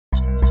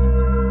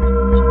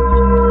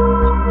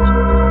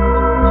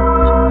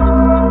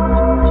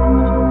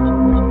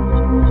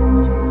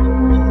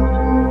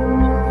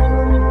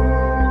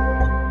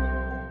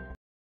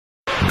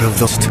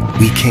farthest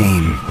we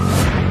came,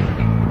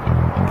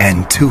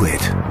 and to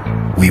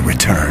it we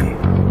return.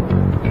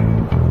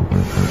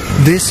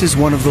 This is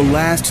one of the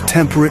last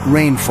temperate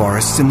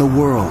rainforests in the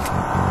world.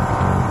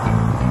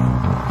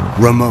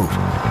 Remote,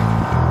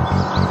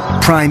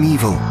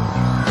 primeval,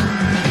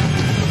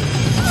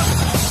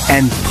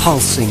 and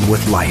pulsing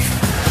with life.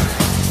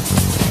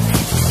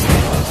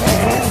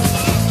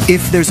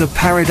 If there's a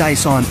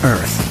paradise on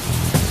Earth,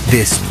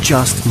 this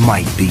just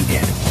might be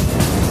it.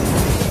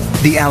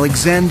 The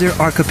Alexander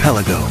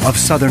Archipelago of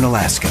southern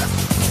Alaska.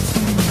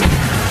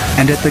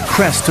 And at the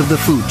crest of the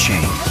food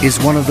chain is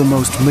one of the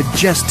most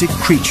majestic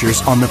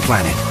creatures on the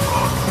planet.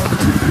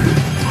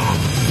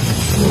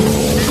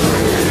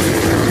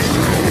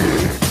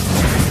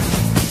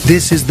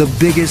 This is the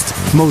biggest,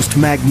 most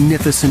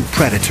magnificent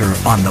predator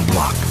on the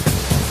block.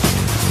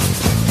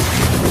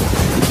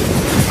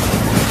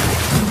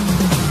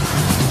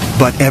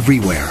 But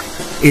everywhere,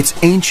 its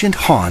ancient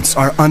haunts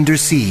are under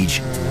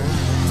siege.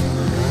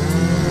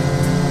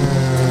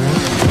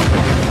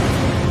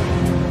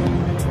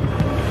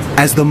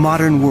 As the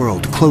modern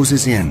world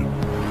closes in,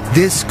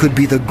 this could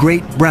be the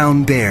great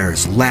brown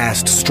bear's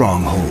last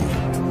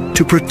stronghold.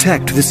 To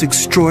protect this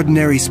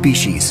extraordinary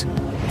species,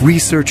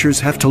 researchers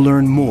have to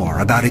learn more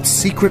about its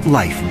secret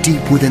life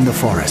deep within the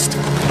forest,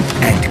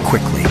 and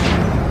quickly.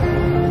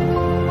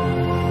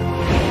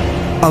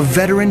 A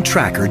veteran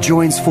tracker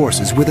joins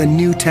forces with a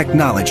new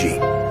technology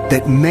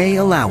that may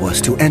allow us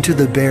to enter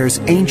the bear's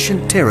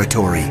ancient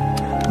territory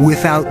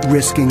without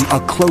risking a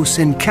close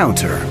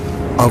encounter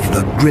of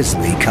the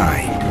grisly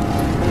kind.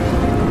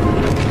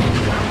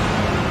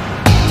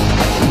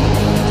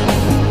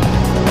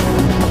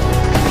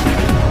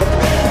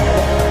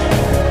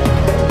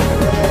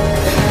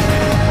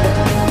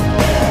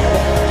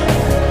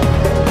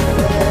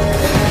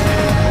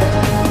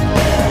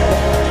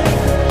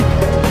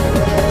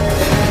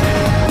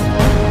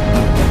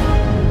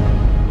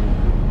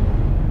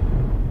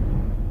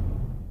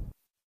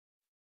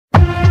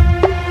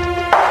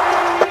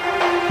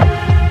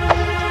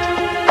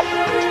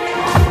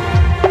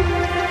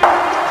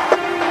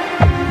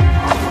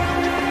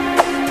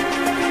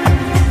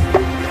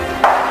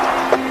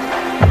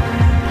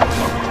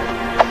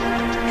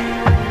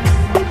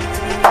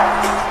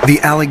 The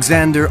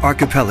Alexander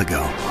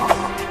Archipelago.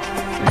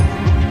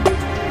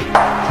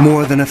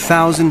 More than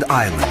 1,000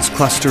 islands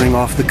clustering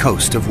off the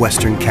coast of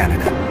Western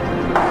Canada.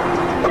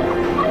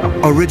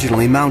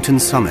 Originally mountain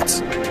summits,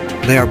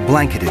 they are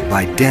blanketed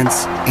by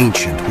dense,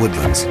 ancient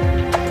woodlands.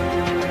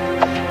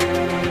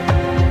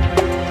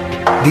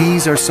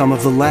 These are some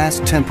of the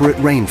last temperate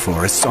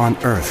rainforests on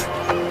Earth.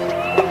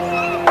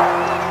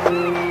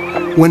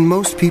 When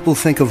most people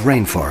think of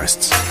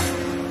rainforests,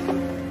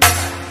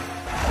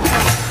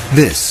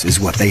 this is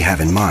what they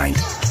have in mind.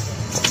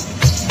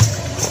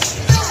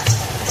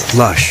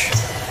 Lush,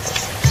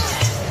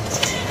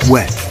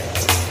 wet,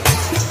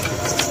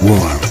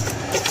 warm,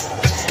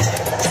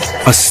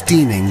 a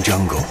steaming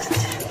jungle.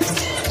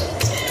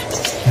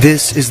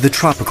 This is the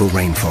tropical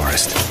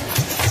rainforest.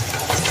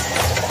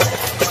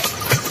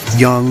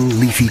 Young,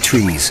 leafy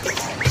trees,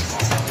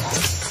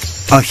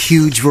 a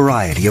huge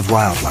variety of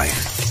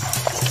wildlife.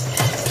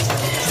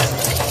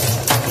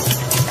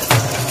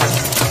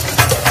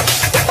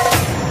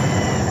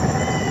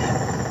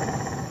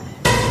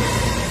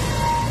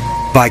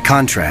 By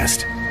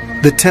contrast,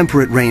 the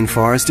temperate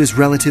rainforest is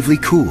relatively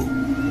cool.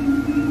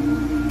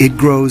 It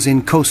grows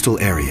in coastal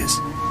areas,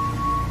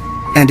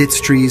 and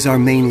its trees are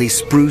mainly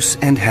spruce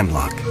and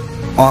hemlock,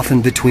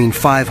 often between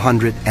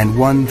 500 and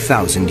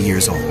 1,000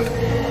 years old.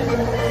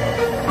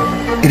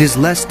 It is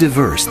less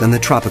diverse than the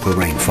tropical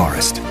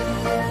rainforest,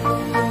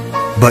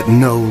 but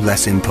no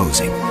less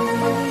imposing.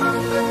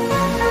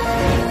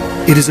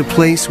 It is a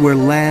place where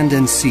land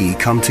and sea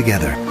come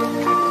together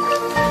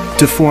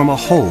to form a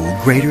whole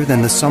greater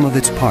than the sum of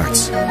its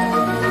parts.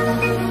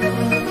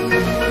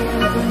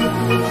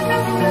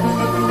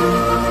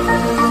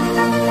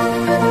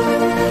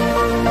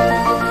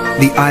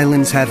 The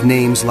islands have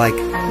names like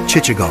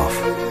Chichagof,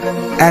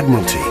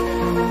 Admiralty,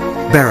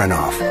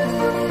 Baranof,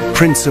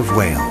 Prince of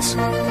Wales.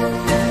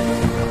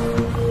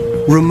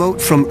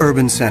 Remote from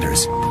urban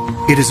centers,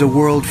 it is a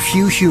world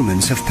few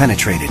humans have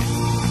penetrated.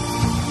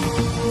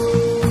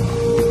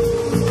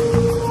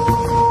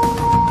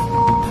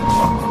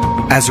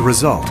 As a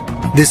result,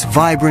 this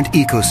vibrant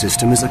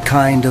ecosystem is a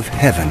kind of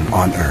heaven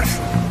on Earth.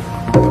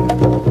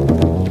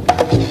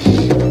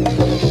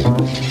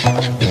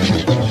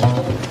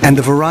 And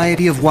the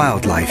variety of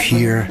wildlife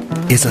here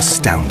is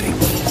astounding.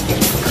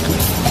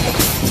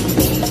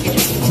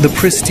 The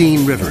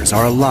pristine rivers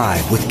are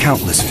alive with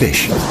countless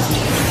fish.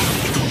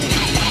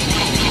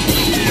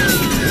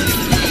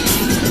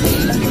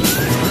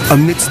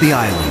 Amidst the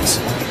islands,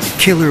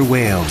 killer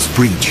whales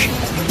breach.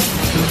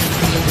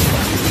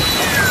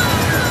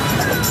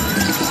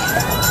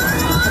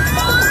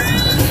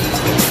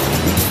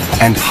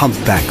 And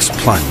humpbacks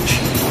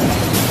plunge.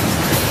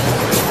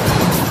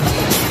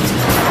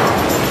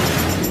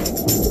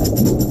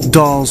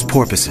 Dall's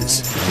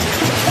porpoises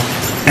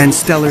and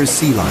Steller's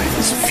sea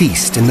lions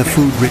feast in the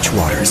food-rich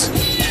waters.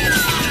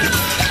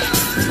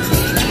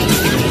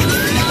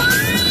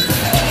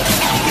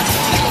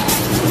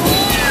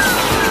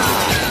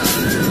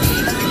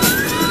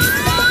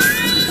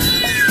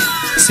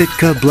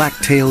 Sitka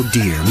black-tailed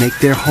deer make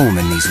their home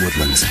in these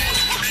woodlands,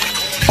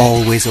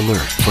 always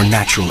alert for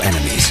natural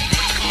enemies.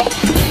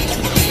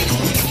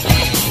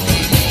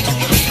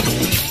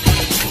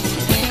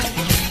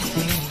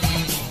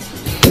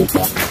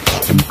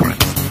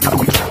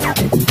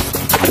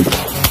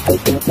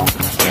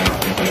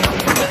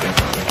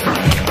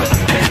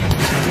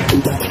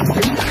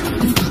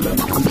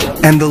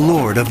 And the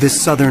lord of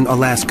this southern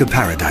Alaska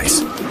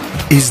paradise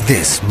is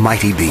this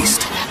mighty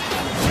beast.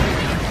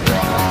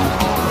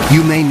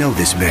 You may know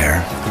this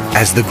bear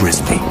as the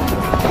grizzly.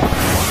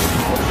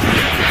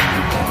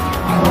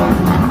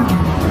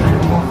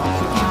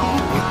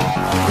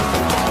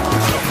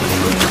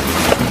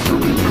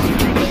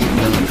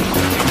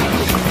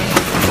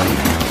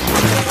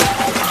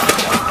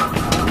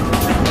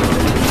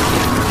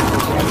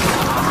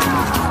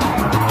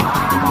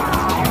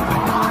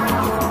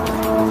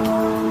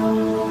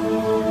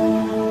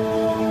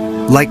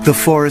 Like the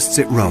forests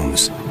it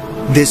roams,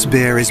 this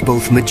bear is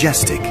both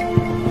majestic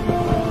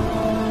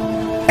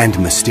and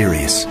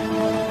mysterious.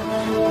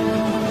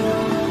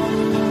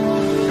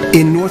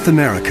 In North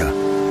America,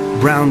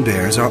 brown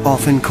bears are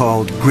often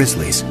called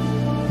grizzlies,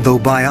 though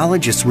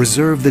biologists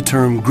reserve the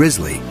term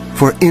grizzly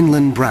for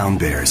inland brown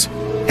bears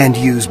and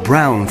use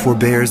brown for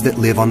bears that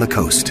live on the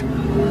coast.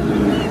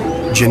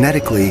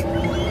 Genetically,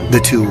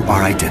 the two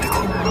are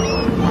identical.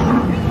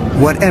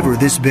 Whatever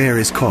this bear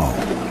is called,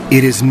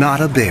 it is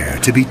not a bear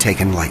to be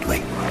taken lightly.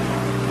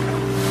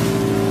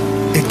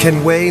 It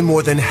can weigh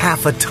more than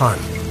half a ton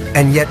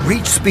and yet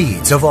reach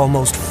speeds of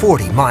almost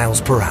 40 miles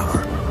per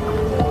hour.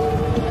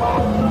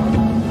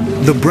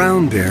 The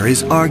brown bear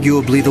is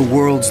arguably the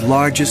world's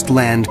largest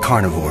land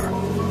carnivore.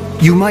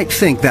 You might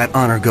think that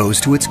honor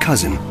goes to its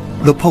cousin,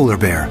 the polar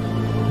bear,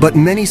 but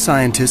many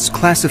scientists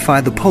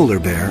classify the polar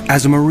bear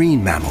as a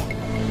marine mammal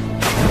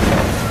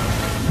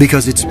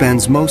because it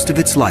spends most of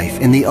its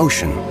life in the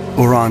ocean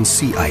or on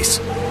sea ice.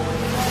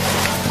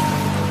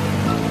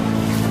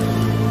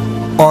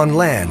 On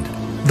land,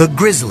 the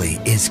grizzly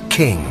is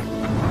king.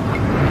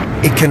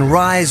 It can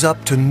rise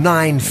up to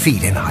 9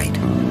 feet in height.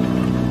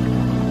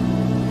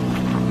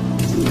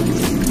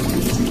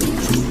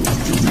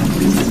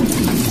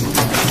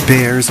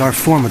 Bears are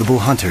formidable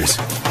hunters.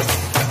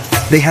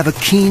 They have a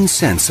keen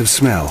sense of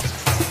smell,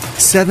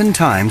 7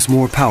 times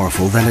more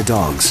powerful than a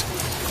dog's.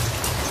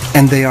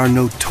 And they are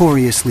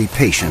notoriously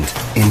patient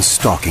in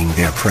stalking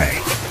their prey.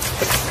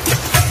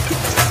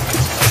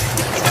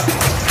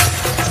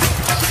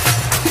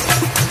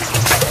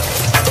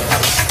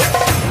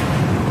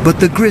 But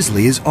the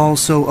grizzly is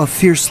also a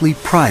fiercely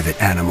private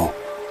animal,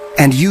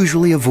 and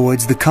usually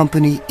avoids the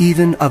company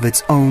even of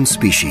its own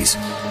species.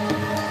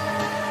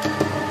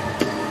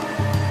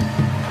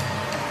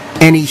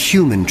 Any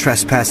human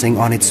trespassing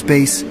on its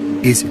space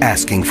is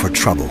asking for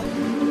trouble.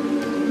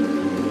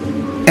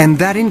 And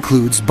that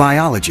includes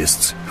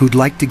biologists who'd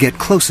like to get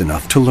close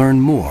enough to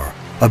learn more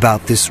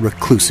about this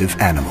reclusive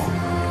animal.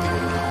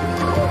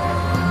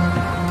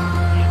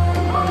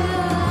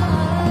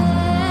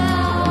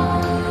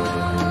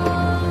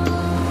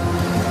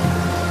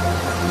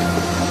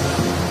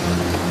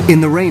 In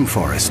the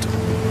rainforest,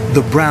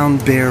 the brown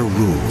bear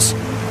rules.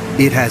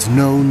 It has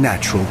no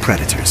natural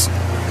predators.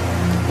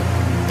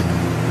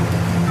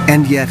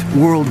 And yet,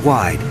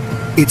 worldwide,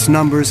 its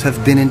numbers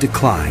have been in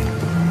decline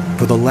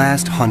for the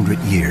last 100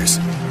 years.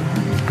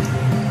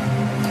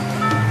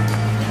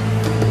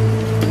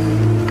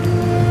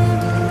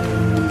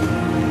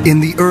 In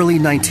the early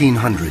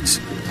 1900s,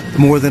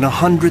 more than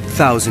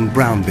 100,000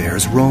 brown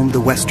bears roamed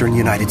the western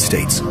United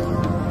States.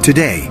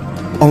 Today,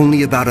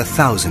 only about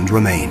 1,000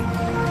 remain.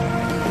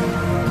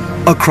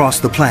 Across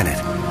the planet,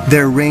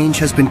 their range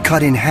has been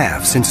cut in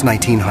half since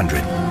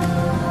 1900.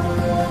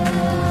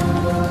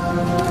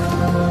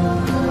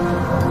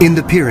 In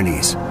the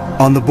Pyrenees,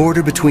 on the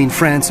border between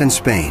France and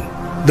Spain,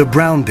 the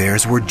brown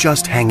bears were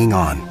just hanging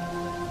on.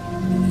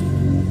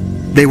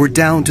 They were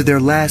down to their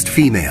last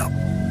female.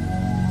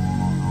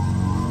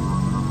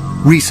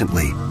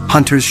 Recently,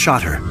 hunters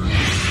shot her,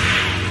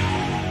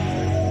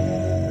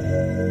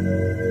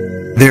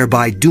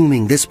 thereby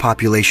dooming this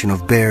population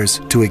of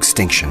bears to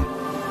extinction.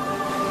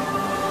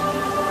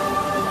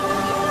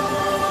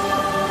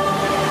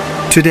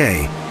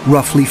 Today,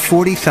 roughly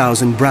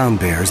 40,000 brown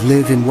bears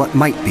live in what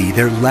might be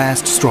their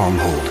last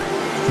stronghold,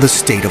 the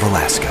state of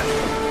Alaska.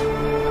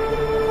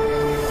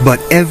 But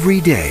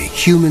every day,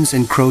 humans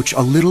encroach a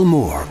little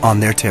more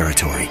on their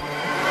territory.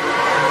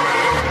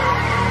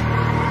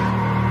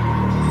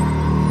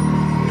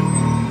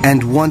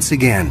 And once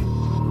again,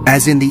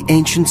 as in the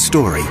ancient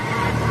story,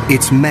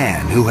 it's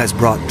man who has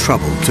brought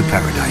trouble to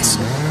paradise.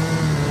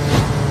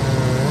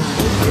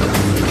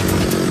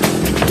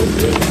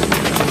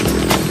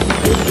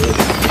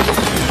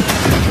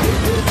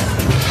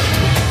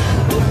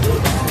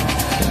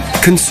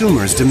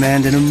 Consumers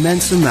demand an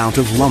immense amount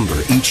of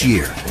lumber each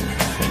year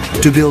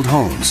to build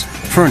homes,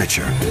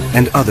 furniture,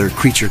 and other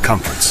creature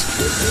comforts.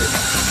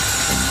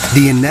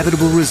 The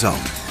inevitable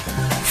result,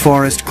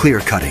 forest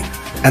clear-cutting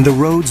and the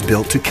roads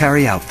built to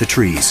carry out the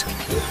trees.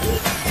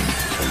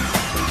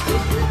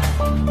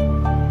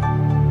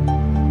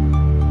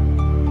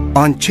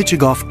 On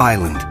Chichagof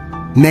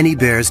Island, many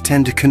bears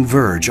tend to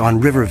converge on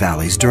river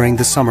valleys during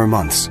the summer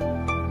months.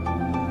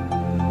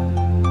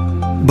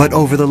 But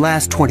over the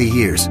last 20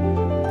 years,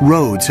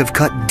 roads have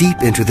cut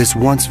deep into this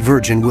once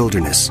virgin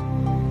wilderness.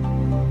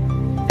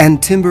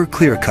 And timber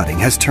clear-cutting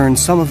has turned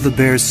some of the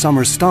bears'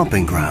 summer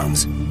stomping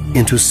grounds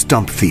into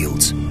stump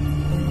fields.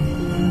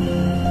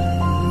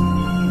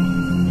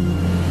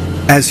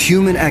 As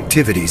human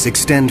activities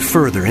extend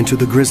further into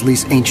the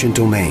grizzly's ancient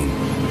domain,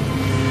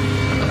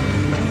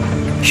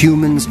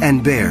 humans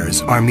and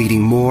bears are meeting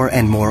more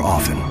and more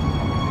often.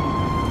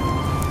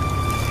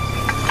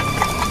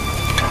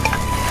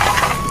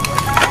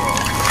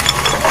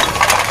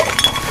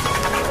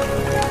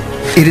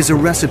 It is a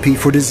recipe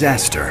for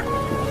disaster,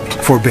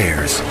 for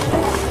bears,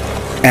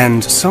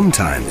 and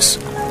sometimes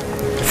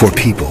for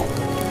people.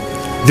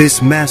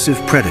 This massive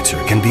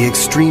predator can be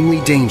extremely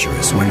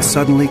dangerous when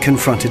suddenly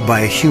confronted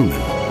by a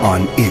human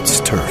on its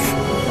turf.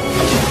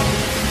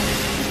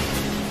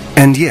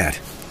 And yet,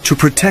 to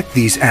protect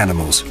these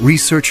animals,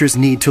 researchers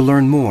need to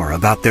learn more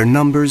about their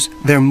numbers,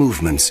 their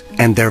movements,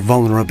 and their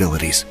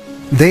vulnerabilities.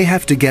 They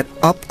have to get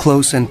up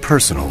close and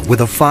personal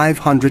with a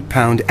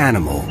 500-pound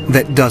animal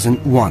that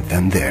doesn't want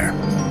them there.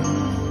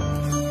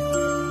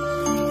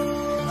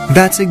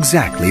 That's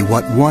exactly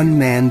what one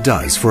man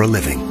does for a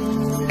living,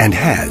 and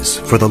has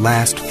for the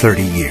last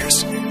 30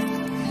 years.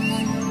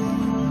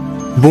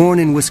 Born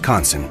in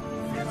Wisconsin,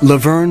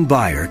 Laverne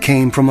Beyer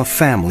came from a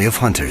family of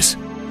hunters.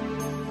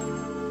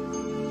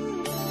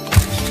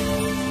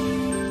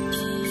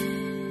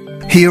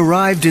 He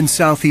arrived in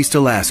Southeast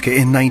Alaska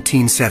in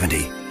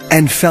 1970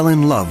 and fell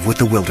in love with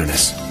the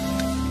wilderness.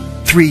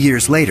 3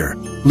 years later,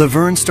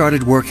 Laverne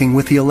started working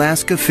with the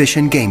Alaska Fish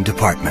and Game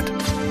Department,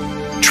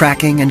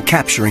 tracking and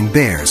capturing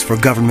bears for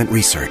government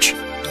research.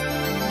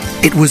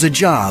 It was a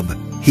job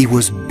he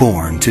was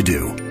born to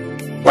do.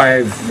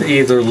 I've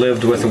either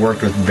lived with or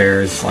worked with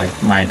bears like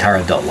my entire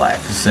adult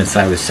life, since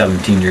I was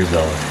 17 years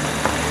old.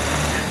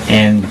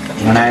 And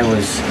when I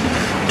was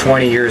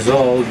 20 years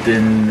old,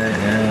 then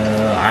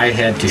I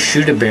had to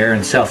shoot a bear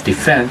in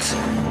self-defense.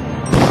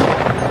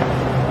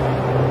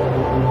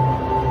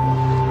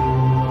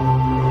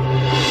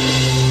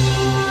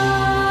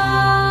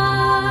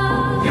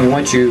 And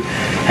once you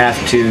have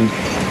to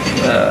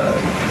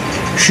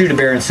shoot a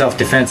bear in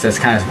self-defense, that's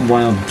kind of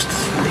one of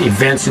the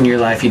events in your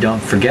life you don't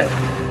forget.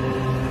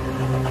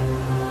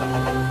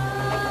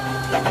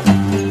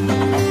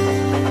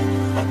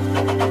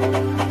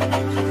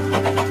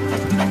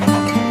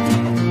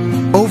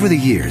 Over the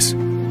years,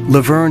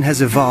 Laverne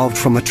has evolved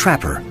from a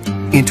trapper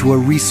into a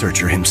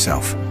researcher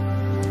himself.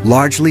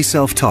 Largely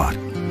self-taught,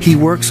 he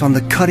works on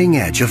the cutting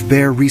edge of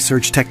bear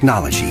research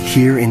technology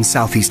here in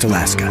Southeast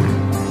Alaska.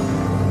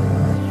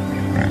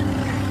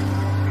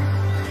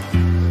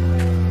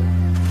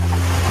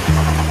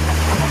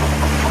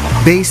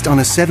 Based on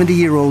a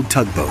 70-year-old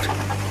tugboat,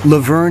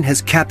 Laverne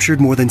has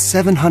captured more than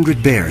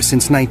 700 bears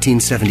since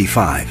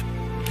 1975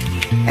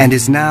 and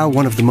is now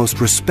one of the most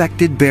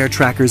respected bear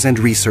trackers and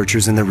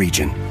researchers in the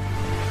region.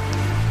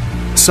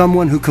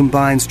 Someone who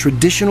combines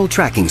traditional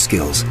tracking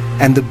skills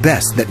and the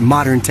best that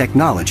modern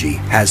technology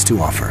has to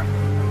offer.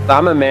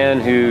 I'm a man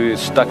who's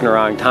stuck in the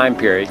wrong time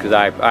period because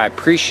I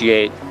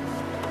appreciate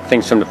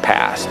things from the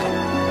past.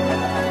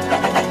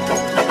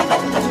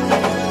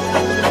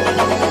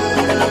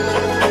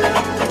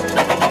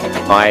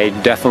 I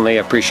definitely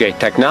appreciate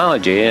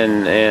technology,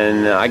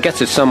 and I guess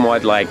it's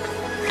somewhat like,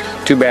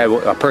 too bad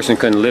a person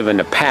couldn't live in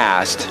the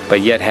past,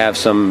 but yet have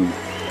some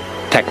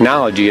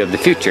technology of the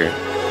future.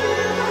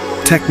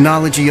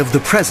 Technology of the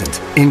present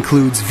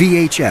includes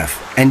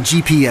VHF and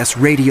GPS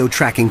radio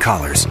tracking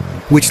collars,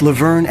 which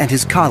Laverne and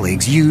his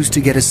colleagues use to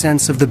get a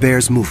sense of the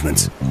bear's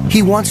movements.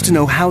 He wants to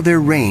know how their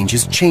range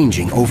is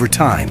changing over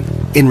time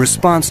in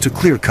response to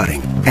clear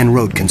cutting and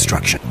road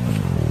construction.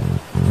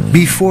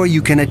 Before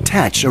you can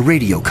attach a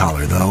radio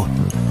collar, though,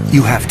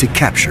 you have to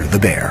capture the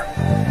bear.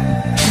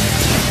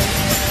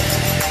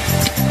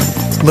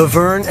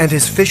 Laverne and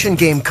his Fish and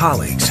Game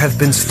colleagues have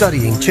been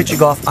studying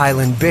Chichagof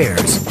Island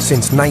bears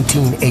since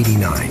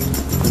 1989.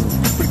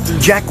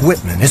 Jack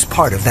Whitman is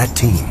part of that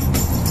team.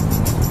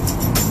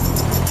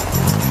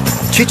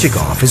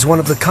 Chichagof is one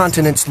of the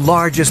continent's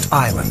largest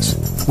islands,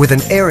 with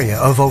an area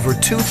of over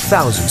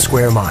 2,000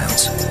 square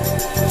miles.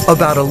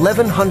 About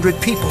 1,100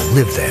 people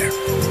live there,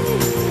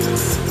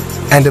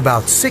 and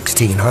about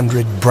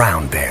 1,600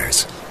 brown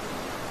bears.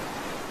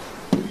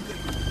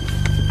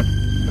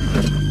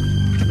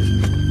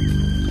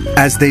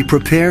 As they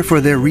prepare for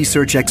their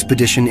research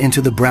expedition into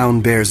the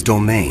brown bear's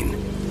domain,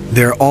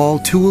 they're all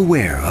too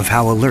aware of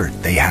how alert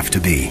they have to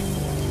be.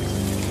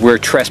 We're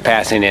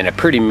trespassing in a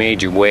pretty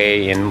major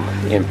way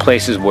in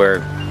places where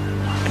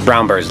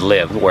brown bears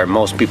live, where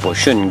most people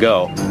shouldn't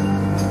go.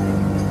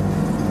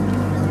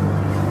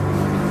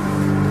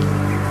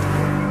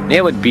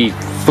 It would be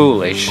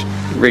foolish,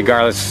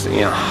 regardless,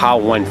 how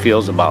one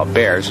feels about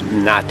bears,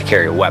 not to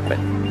carry a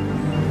weapon.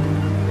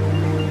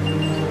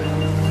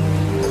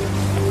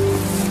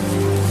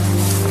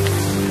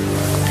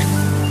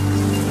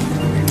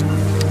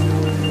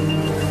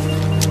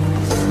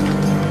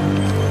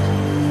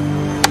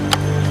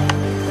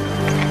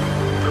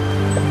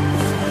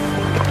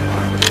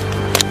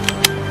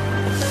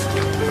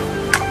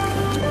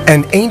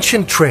 An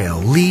ancient trail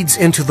leads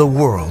into the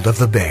world of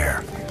the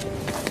bear.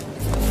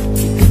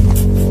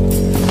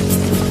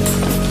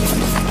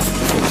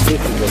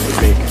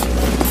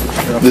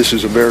 This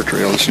is a bear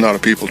trail, it's not a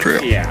people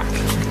trail. Yeah.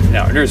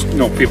 No, there's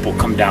no people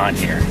come down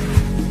here.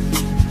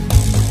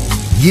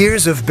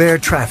 Years of bear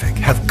traffic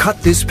have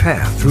cut this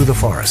path through the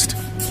forest.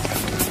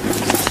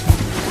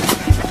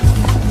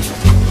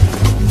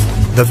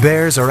 The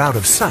bears are out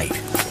of sight,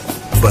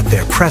 but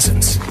their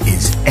presence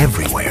is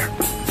everywhere.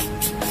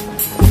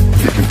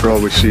 You can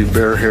probably see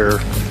bear hair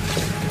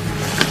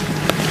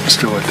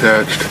still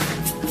attached.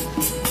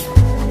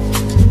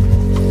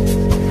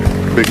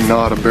 Big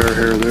knot of bear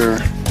hair there.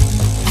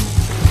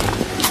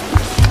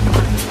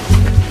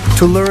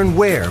 To learn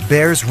where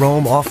bears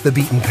roam off the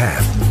beaten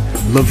path,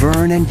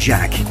 Laverne and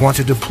Jack want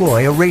to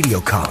deploy a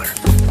radio collar.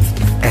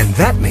 And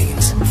that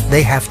means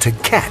they have to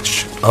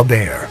catch a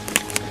bear.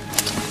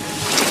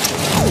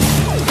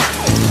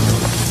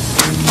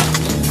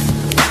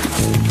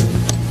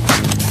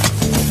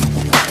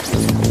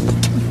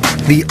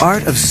 The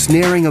art of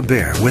snaring a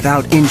bear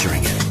without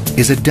injuring it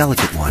is a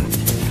delicate one.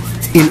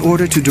 In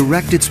order to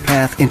direct its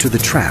path into the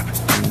trap,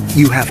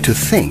 you have to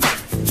think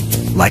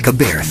like a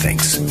bear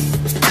thinks.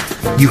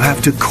 You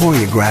have to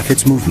choreograph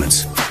its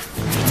movements.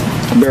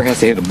 The bear has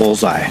to hit a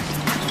bullseye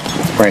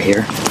right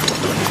here.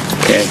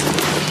 Okay.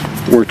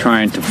 We're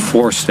trying to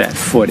force that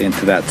foot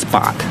into that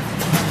spot.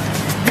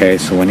 Okay,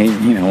 so when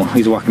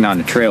he's walking down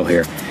the trail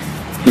here,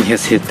 he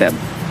has hit that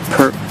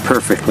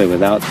perfectly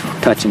without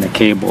touching the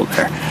cable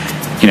there.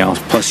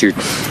 Plus you're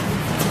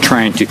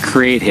trying to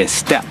create his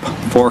step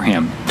for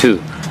him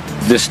too.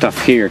 This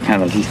stuff here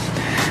kind of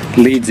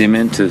leads him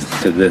into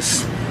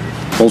this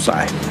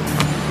bullseye.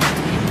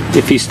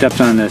 If he steps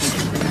on this,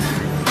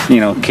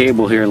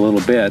 cable here a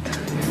little bit,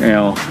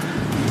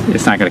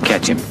 it's not going to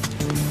catch him.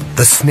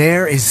 The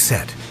snare is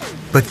set,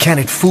 but can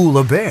it fool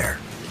a bear?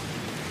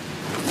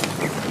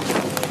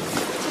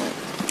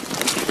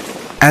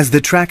 As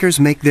the trackers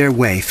make their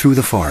way through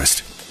the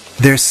forest,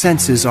 their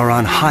senses are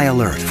on high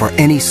alert for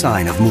any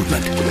sign of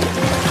movement.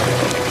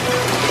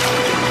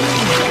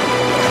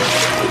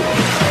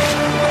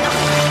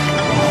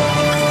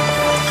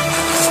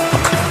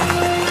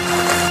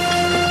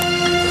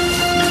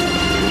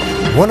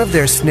 One of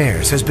their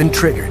snares has been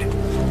triggered,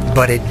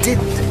 but it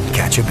didn't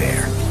catch a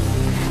bear.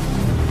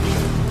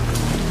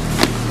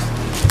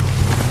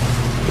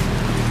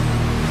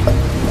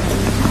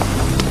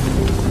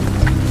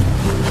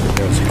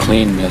 There was a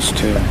clean miss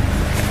too.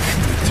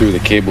 Threw the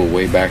cable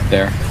way back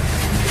there,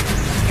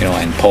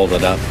 and pulled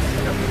it up.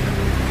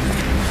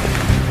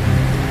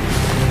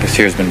 This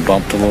here's been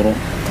bumped a little,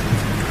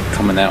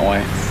 coming that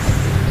way.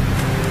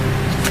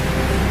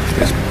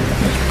 It's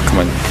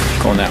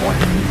going that way.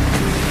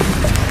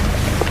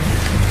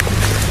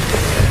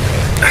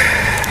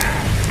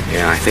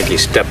 Yeah, I think he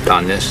stepped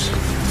on this.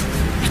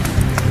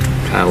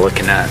 Kind of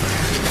looking at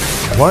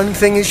it. One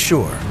thing is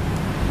sure,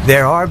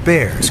 there are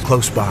bears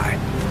close by.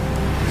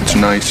 It's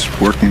nice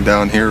working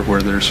down here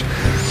where there's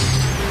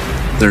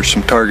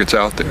some targets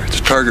out there. It's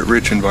a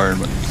target-rich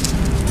environment.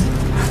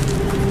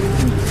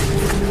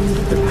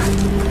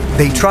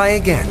 They try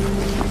again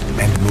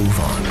and move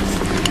on.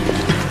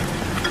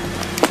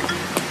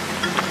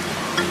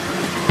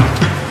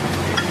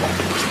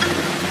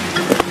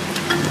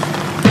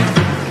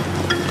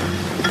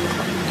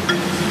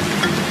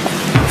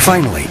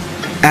 Finally,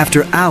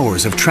 after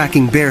hours of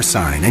tracking bear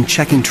sign and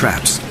checking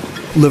traps,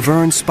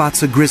 Laverne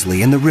spots a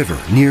grizzly in the river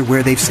near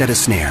where they've set a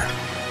snare.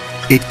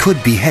 It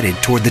could be headed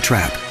toward the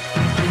trap.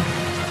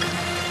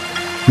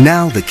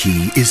 Now the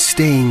key is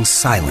staying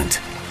silent,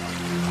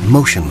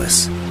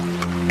 motionless,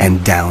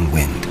 and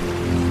downwind.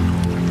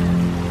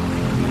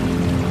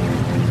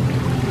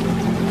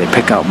 They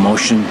pick out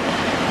motion,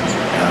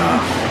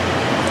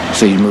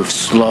 so you move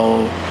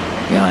slow,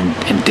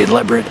 and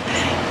deliberate,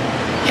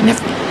 and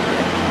if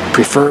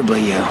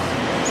preferably you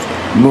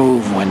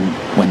move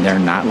when they're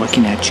not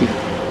looking at you.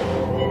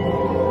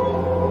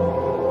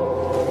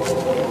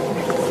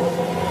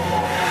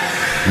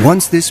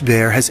 Once this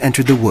bear has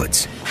entered the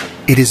woods,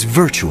 it is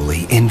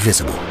virtually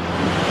invisible.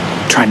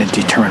 Trying to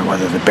determine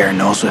whether the bear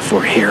knows if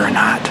we're here or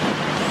not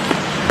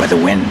by the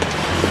wind.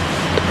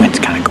 The wind's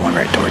kind of going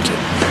right towards it.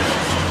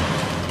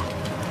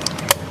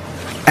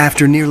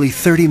 After nearly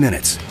 30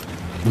 minutes,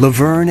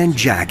 Laverne and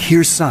Jack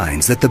hear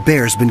signs that the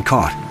bear's been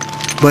caught,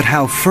 but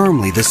how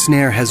firmly the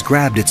snare has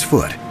grabbed its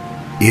foot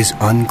is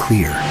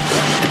unclear.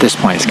 At this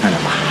point, it's kind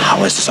of,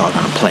 how is this all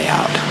going to play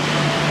out?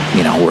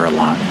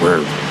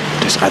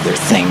 There's other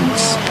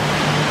things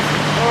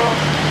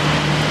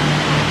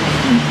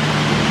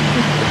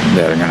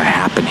that are going to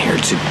happen here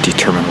to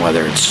determine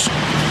whether it's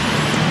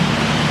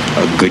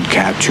a good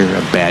capture,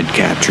 a bad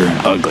capture,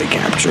 an ugly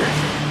capture.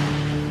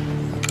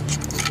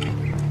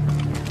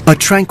 A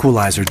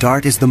tranquilizer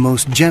dart is the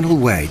most gentle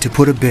way to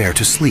put a bear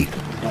to sleep,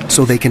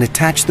 so they can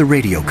attach the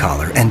radio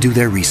collar and do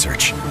their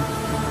research.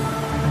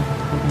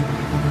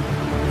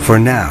 For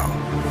now,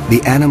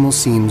 the animal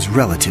seems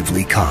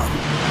relatively calm.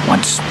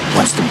 Once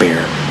the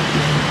bear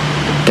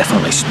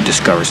definitely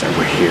discovers that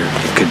we're here,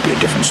 it could be a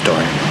different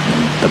story.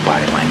 The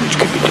body language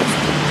could be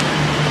different.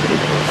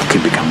 It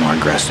could become more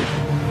aggressive.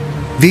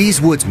 These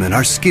woodsmen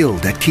are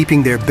skilled at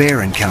keeping their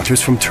bear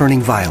encounters from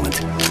turning violent.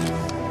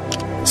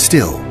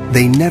 Still,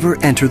 they never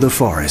enter the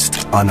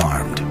forest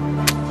unarmed.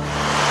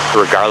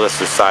 Regardless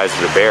of the size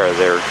of the bear,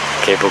 they're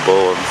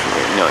capable of,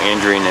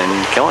 injuring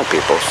and killing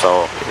people.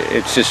 So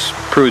it's just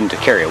prudent to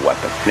carry a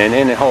weapon,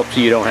 and it hopes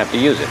you don't have to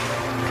use it.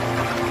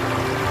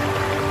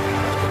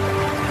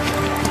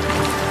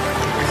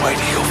 White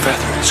eagle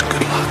feather is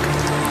good luck.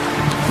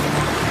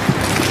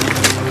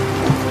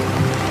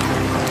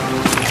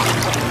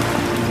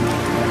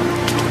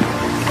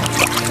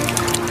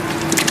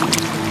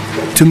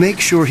 To make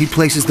sure he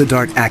places the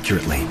dart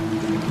accurately,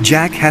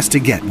 Jack has to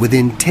get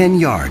within 10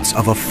 yards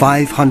of a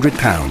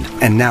 500-pound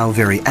and now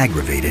very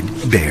aggravated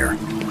bear.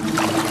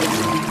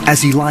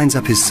 As he lines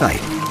up his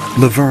sight,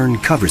 Laverne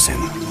covers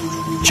him,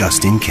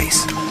 just in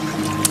case.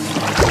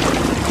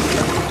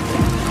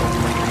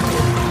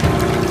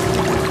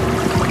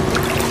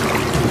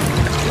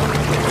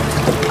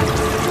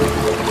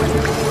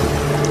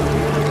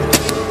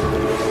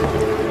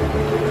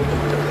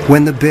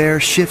 When the bear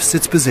shifts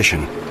its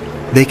position,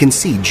 they can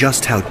see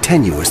just how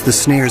tenuous the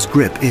snare's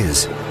grip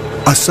is.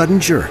 A sudden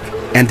jerk,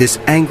 and this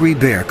angry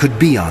bear could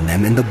be on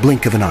them in the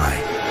blink of an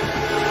eye.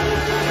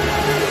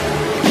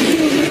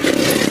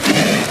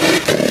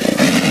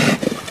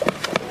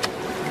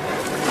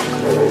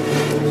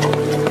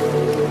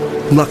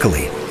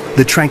 Luckily,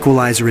 the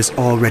tranquilizer is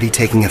already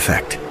taking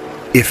effect.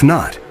 If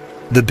not,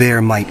 the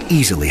bear might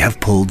easily have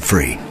pulled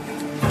free.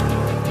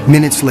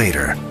 Minutes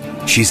later,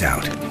 she's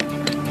out.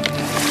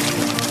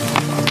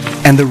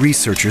 And the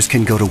researchers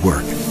can go to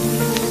work.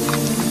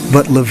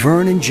 But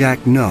Laverne and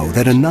Jack know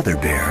that another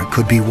bear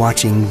could be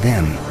watching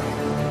them.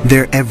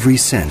 Their every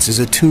sense is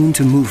attuned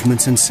to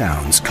movements and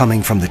sounds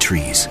coming from the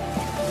trees.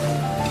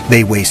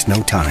 They waste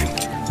no time.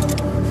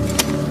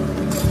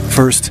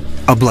 First,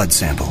 a blood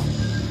sample.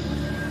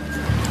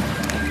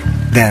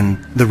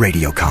 Then, the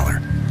radio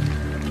collar.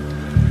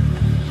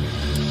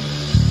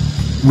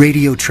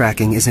 Radio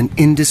tracking is an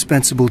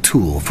indispensable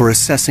tool for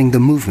assessing the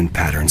movement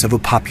patterns of a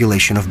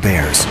population of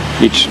bears.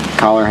 Each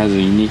collar has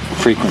a unique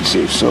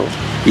frequency, so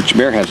each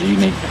bear has a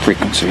unique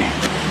frequency.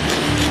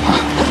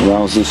 It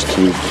allows us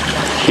to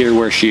Hear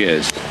where she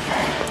is.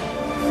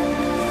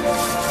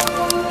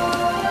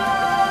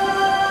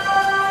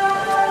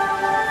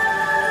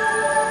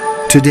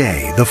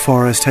 Today, the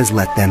forest has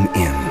let them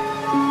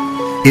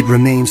in. It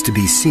remains to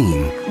be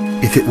seen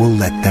if it will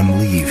let them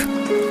leave.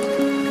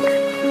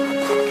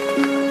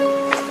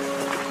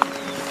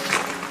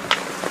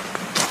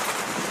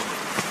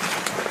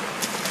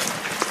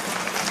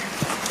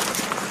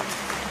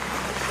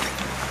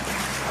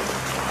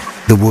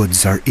 The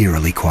woods are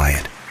eerily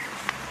quiet.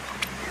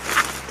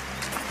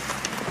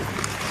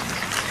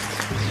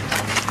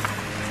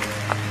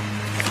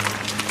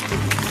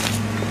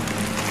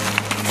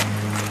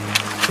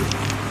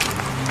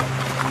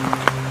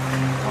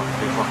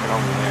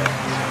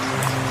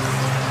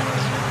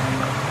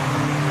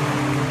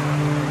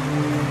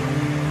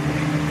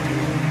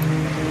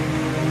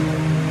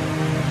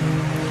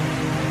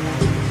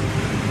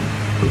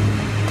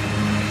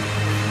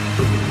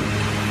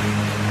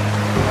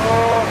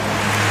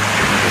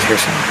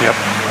 Yep,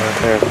 right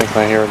there. I think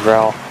I hear a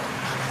growl.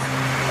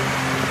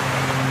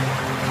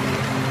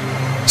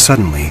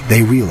 Suddenly,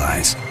 they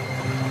realize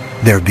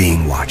they're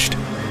being watched.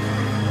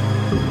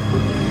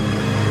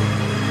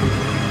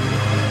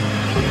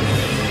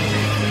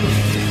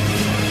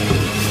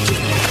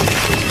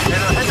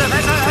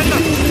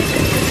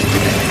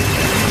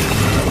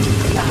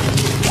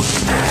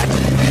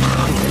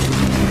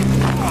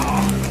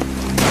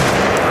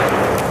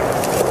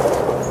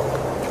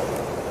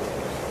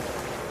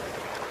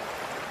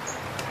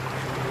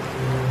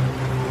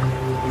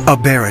 A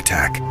bear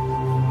attack.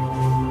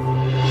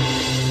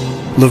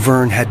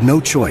 Laverne had no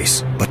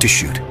choice but to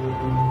shoot.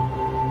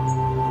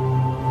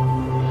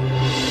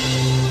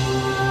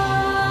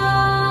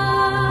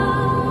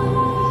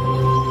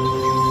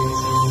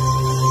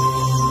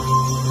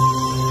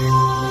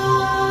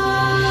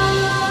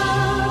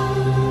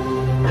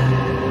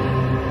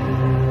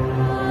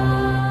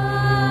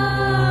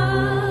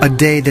 A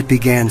day that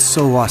began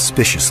so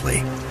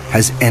auspiciously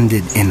has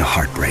ended in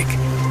heartbreak.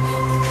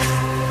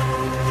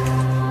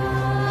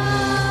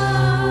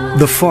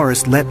 The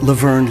forest let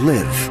Laverne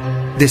live,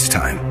 this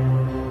time,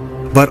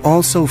 but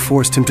also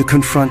forced him to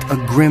confront a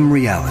grim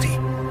reality.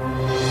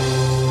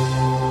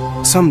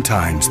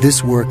 Sometimes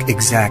this work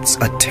exacts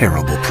a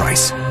terrible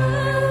price.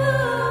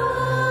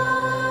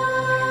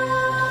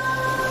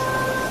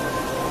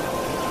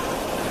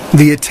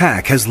 The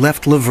attack has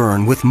left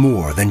Laverne with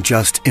more than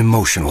just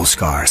emotional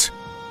scars.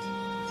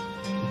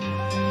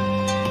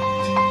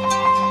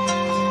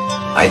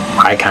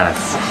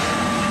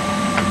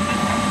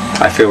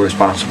 I feel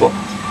responsible.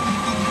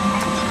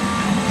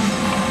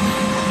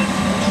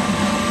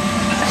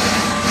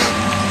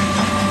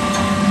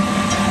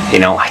 You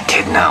know, I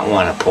did not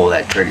want to pull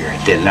that trigger.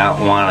 I did not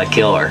want to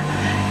kill her.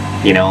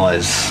 You know, it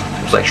was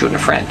like shooting a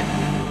friend.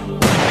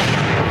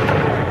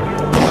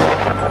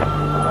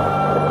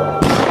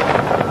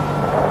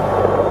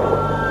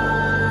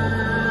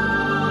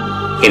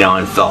 you know,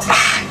 and felt,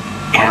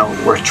 you know,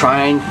 we're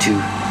trying to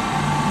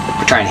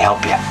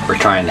help you. We're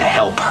trying to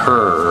help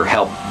her, or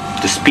help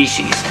the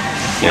species.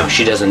 You know,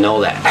 she doesn't know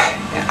that.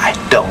 I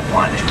don't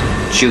want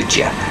to shoot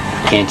you.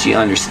 Can't you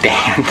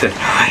understand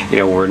that, you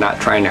know, we're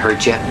not trying to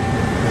hurt you?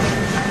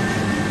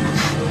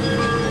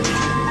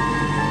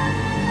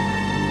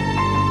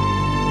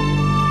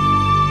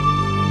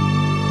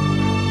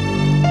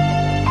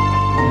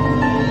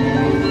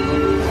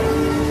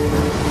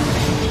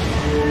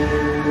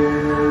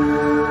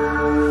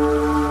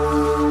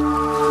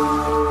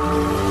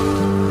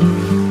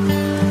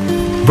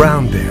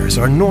 Brown bears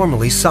are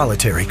normally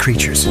solitary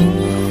creatures.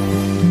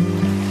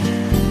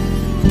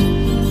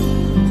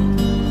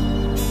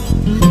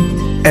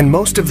 And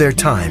most of their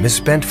time is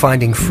spent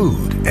finding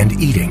food and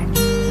eating.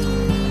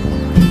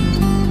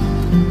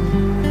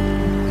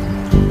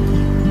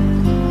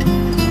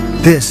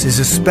 This is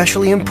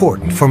especially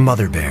important for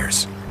mother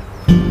bears.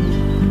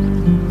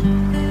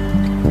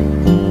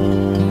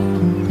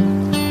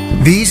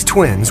 These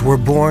twins were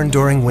born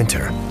during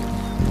winter.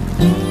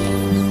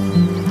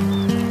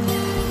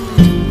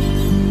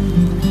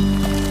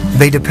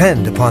 They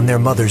depend upon their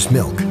mother's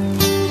milk.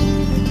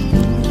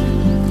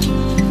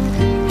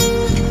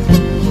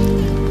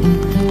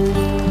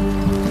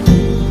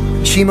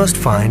 She must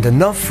find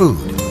enough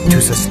food to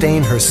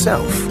sustain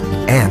herself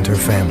and her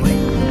family.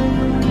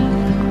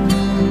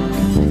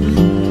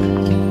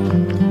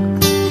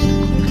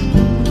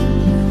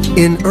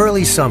 In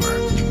early summer,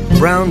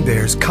 brown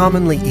bears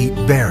commonly eat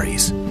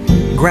berries,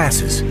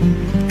 grasses,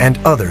 and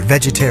other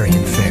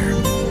vegetarian fare.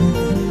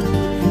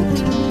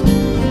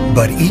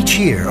 But each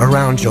year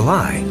around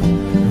July,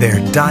 their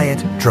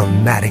diet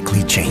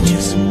dramatically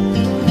changes.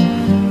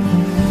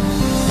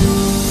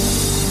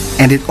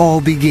 And it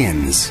all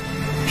begins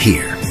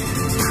here.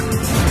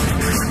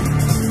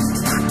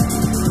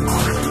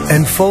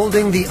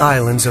 Enfolding the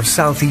islands of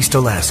southeast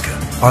Alaska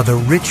are the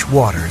rich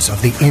waters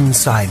of the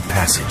Inside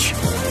Passage.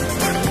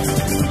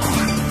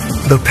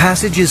 The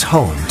passage is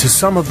home to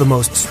some of the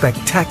most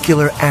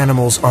spectacular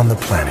animals on the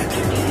planet.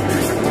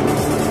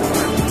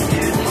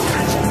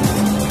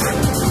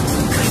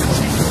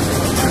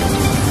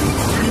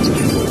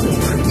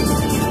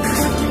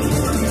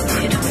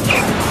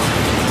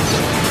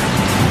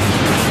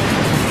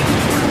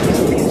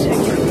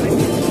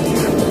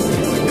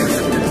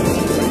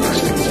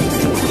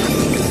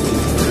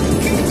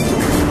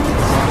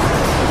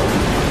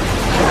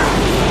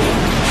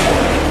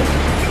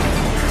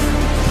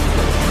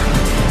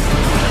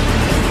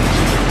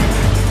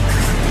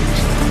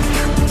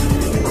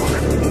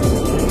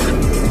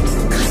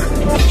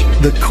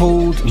 The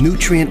cold,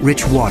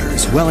 nutrient-rich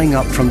waters welling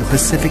up from the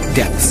Pacific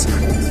depths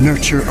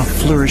nurture a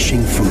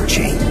flourishing food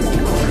chain.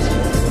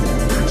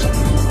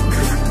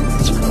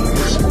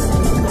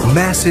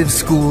 Massive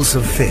schools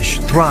of fish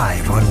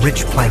thrive on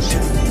rich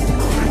plankton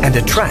and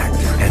attract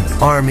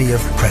an army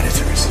of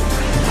predators.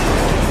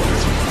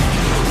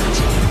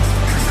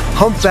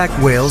 Humpback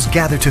whales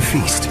gather to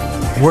feast,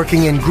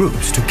 working in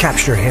groups to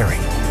capture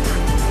herring.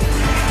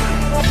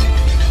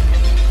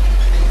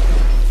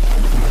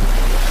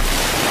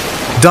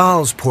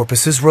 Dall's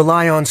porpoises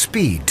rely on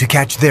speed to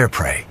catch their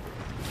prey.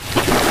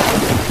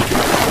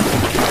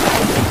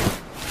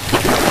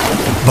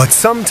 But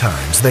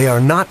sometimes they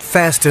are not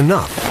fast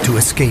enough to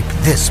escape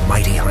this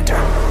mighty hunter.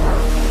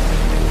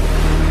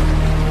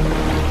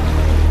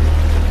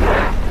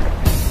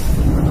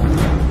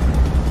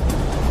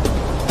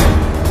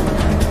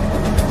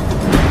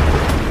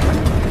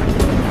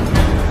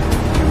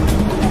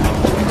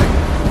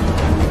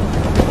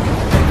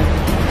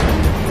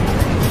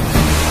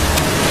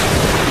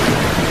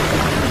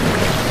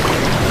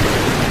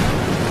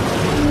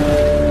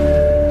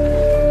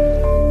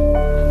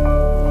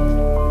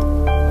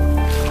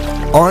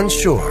 On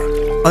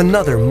shore,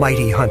 another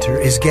mighty hunter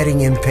is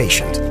getting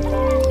impatient,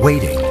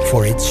 waiting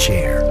for its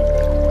share.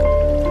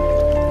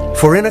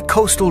 For in a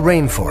coastal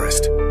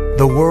rainforest,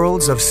 the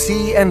worlds of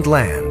sea and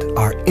land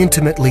are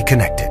intimately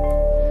connected.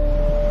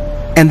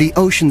 And the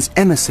ocean's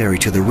emissary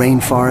to the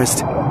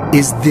rainforest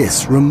is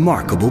this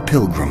remarkable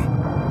pilgrim,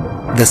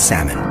 the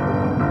salmon.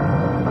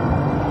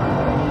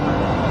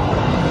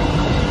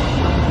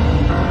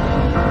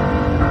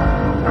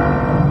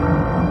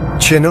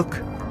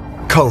 Chinook,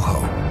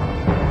 coho,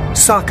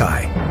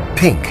 sockeye,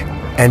 pink,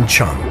 and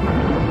chum.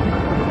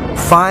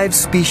 5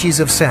 species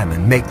of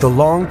salmon make the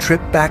long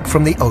trip back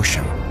from the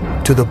ocean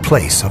to the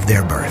place of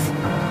their birth.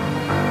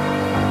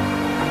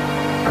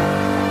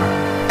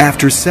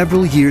 After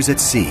several years at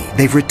sea,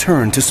 they've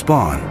returned to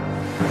spawn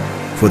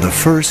for the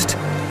first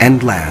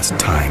and last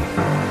time.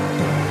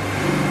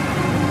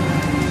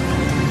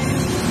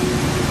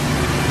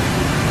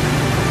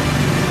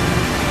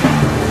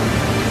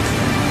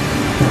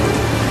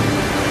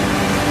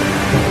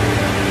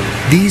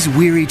 These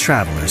weary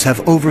travelers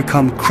have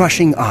overcome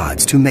crushing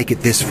odds to make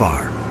it this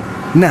far.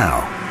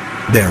 Now,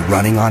 they're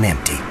running on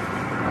empty.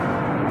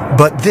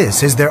 But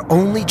this is their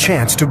only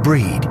chance to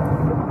breed.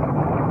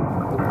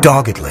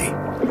 Doggedly,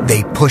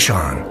 they push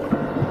on.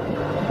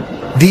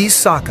 These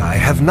sockeye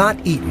have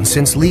not eaten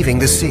since leaving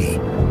the sea,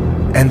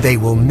 and they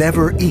will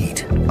never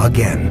eat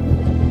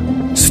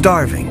again.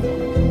 Starving,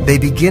 they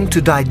begin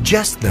to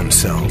digest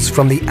themselves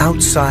from the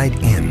outside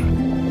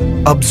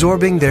in.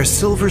 Absorbing their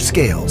silver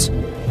scales,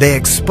 they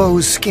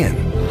expose skin,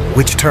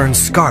 which turns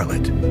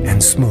scarlet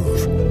and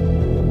smooth.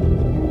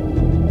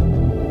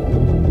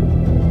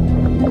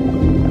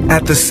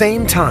 At the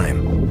same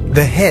time,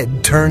 the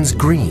head turns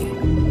green,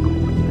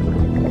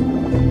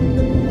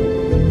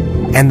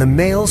 and the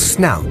male's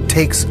snout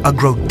takes a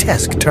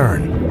grotesque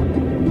turn.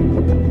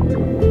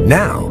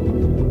 Now,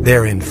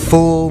 they're in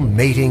full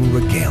mating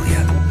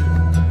regalia.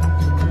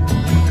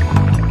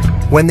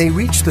 When they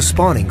reach the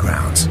spawning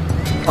grounds,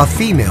 a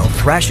female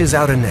thrashes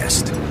out a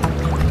nest.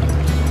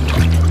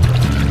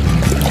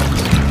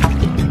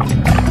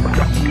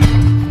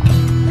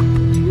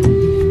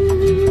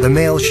 The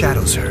male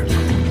shadows her,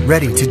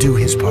 ready to do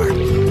his part.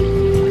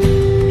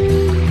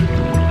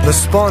 The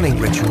spawning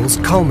rituals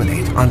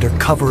culminate under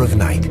cover of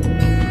night.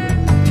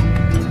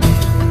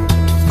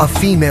 A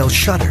female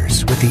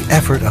shudders with the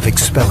effort of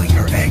expelling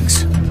her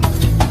eggs.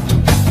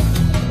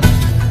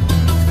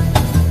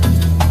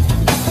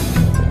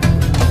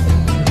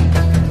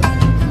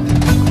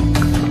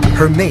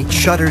 Her mate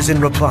shudders in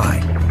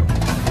reply,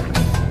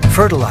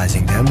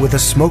 fertilizing them with a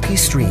smoky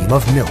stream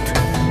of milk.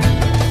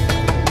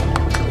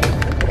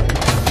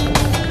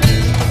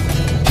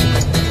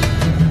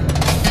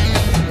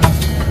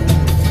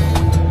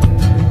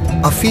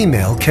 A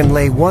female can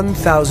lay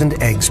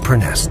 1,000 eggs per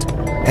nest,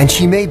 and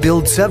she may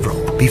build several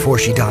before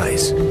she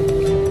dies.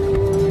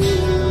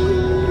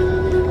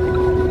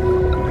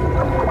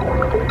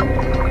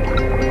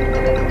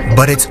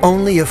 But it's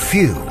only a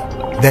few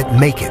that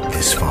make it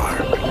this far.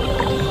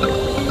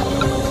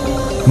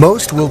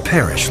 Most will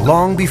perish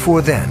long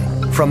before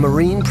then from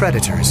marine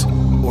predators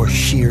or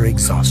sheer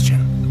exhaustion.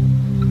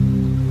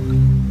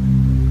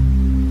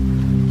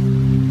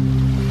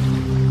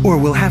 Or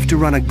we'll have to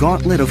run a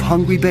gauntlet of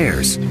hungry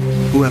bears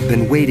who have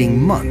been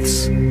waiting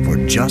months for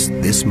just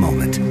this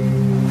moment.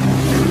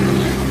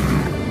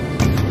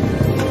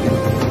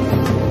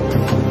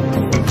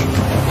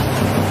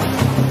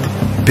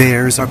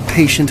 Bears are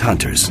patient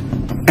hunters,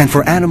 and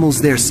for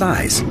animals their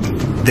size,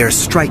 their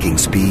striking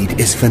speed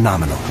is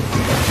phenomenal.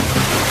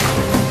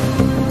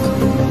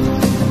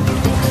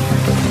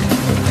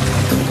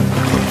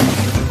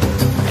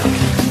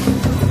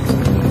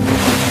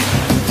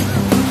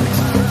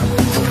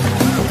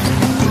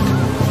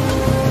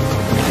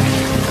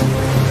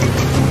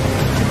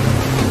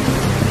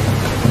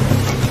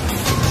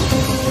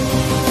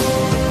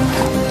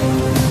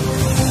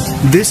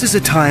 This is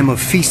a time of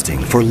feasting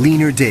for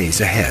leaner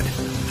days ahead.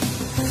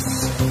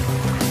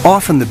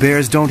 Often the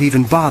bears don't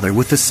even bother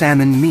with the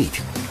salmon meat.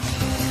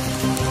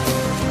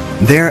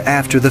 They're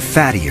after the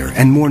fattier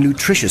and more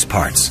nutritious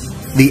parts,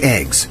 the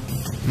eggs,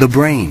 the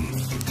brain,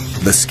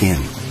 the skin.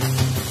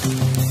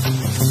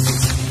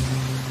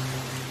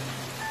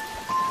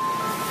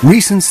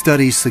 Recent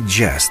studies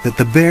suggest that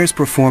the bears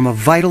perform a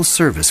vital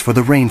service for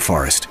the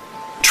rainforest,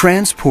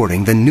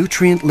 transporting the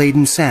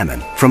nutrient-laden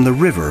salmon from the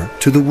river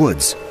to the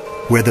woods,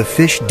 where the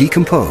fish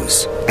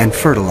decompose and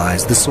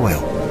fertilize the soil.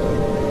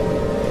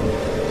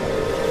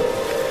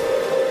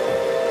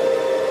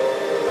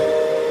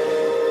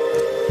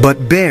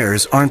 But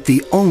bears aren't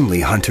the only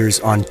hunters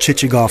on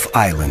Chichagof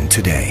Island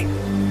today.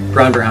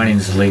 Brown bear hunting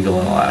is legal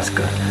in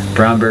Alaska.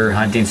 Brown bear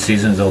hunting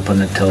season is open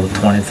until the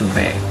 20th of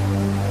May.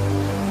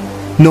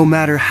 No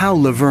matter how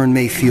Laverne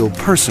may feel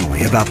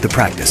personally about the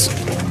practice,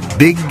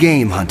 big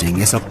game hunting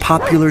is a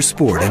popular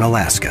sport in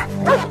Alaska.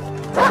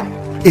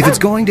 If it's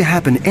going to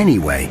happen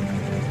anyway,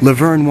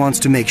 Laverne wants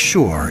to make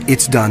sure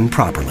it's done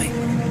properly,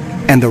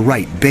 and the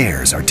right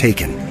bears are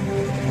taken.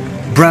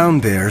 Brown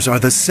bears are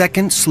the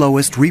second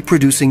slowest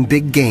reproducing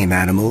big game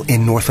animal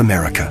in North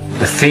America.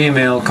 The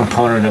female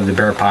component of the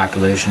bear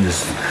population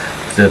is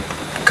the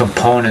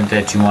component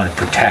that you want to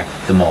protect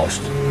the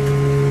most.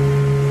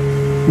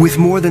 With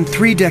more than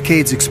 3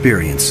 decades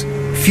experience,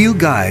 few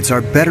guides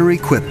are better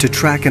equipped to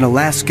track an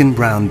Alaskan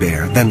brown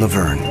bear than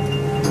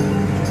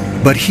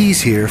Laverne. But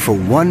he's here for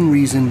one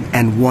reason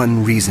and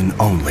one reason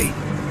only: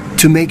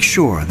 to make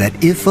sure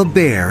that if a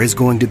bear is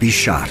going to be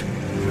shot,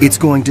 it's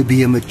going to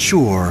be a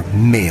mature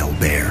male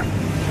bear.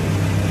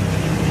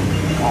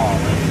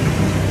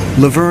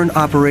 Laverne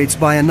operates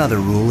by another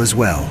rule as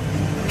well.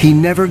 He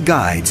never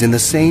guides in the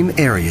same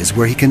areas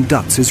where he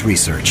conducts his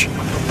research.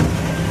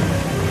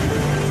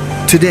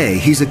 Today,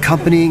 he's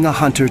accompanying a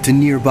hunter to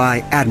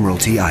nearby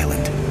Admiralty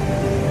Island.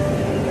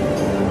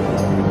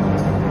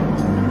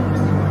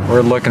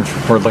 We're looking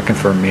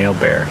for a male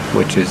bear,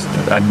 which is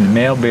a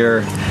male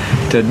bear.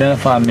 To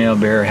identify a male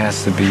bear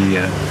has to be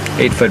an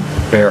 8-foot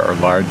bear or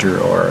larger,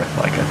 or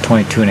like a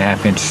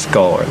 22.5-inch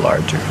skull or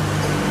larger.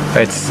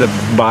 It's the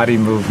body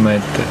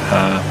movement,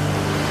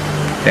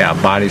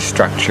 body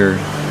structure.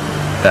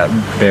 That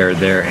bear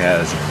there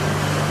has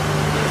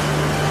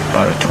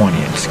about a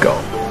 20-inch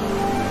skull.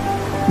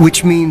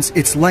 Which means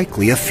it's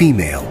likely a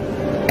female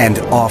and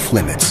off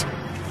limits.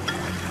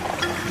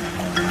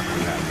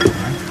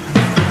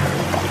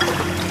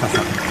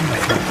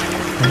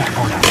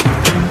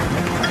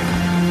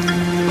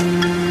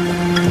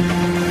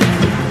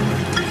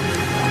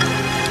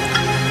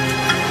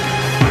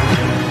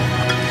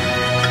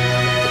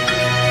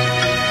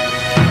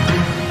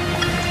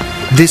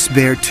 This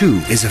bear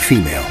too is a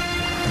female.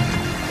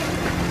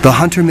 The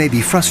hunter may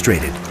be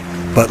frustrated,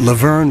 but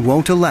Laverne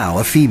won't allow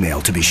a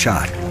female to be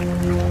shot. We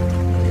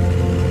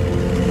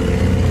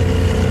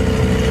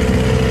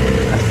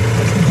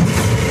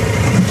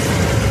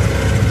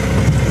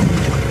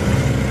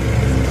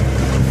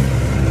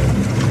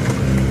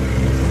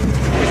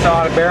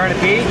saw a bear on the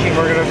beach, and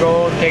we're going to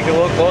go take a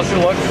little closer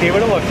look and see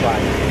what it looks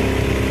like.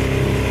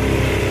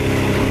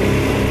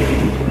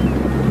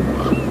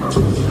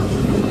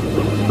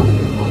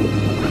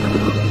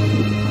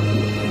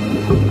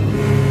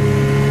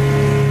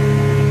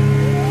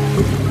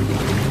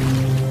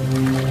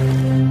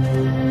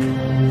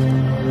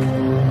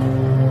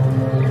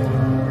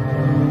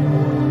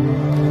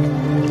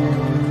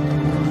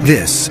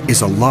 This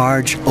is a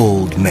large,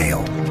 old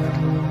male.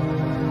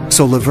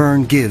 So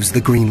Laverne gives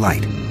the green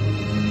light.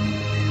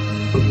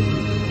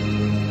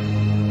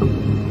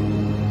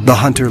 The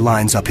hunter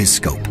lines up his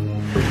scope.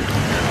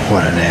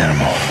 What an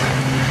animal.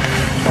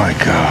 My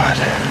God.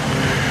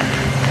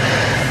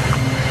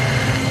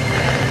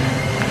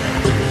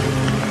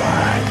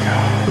 My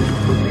God.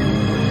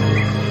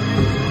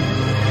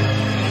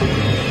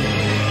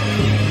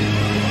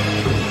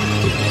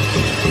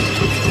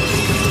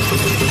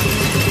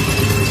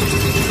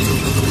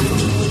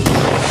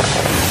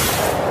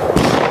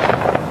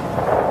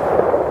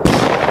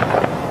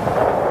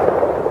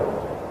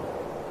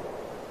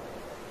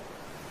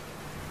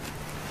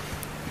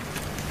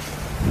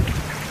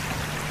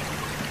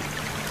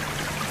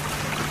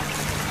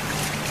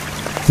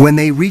 When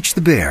they reach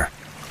the bear,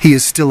 he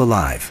is still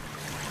alive.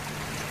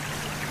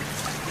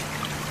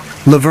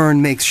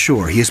 Laverne makes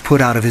sure he is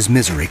put out of his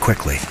misery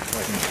quickly.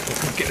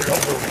 Get it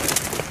over.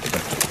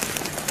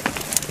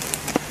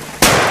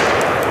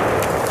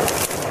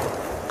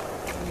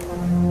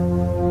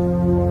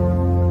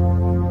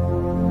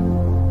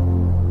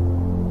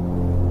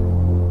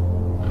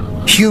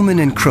 Human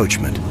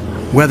encroachment,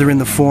 whether in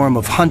the form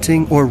of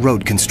hunting or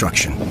road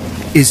construction,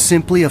 is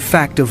simply a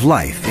fact of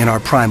life in our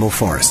primal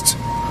forests.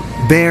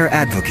 Bear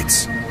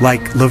advocates,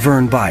 like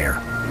Laverne Bayer,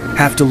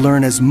 have to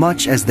learn as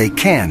much as they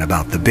can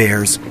about the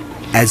bears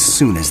as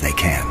soon as they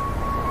can.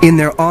 In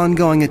their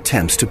ongoing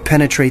attempts to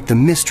penetrate the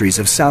mysteries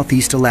of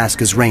Southeast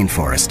Alaska's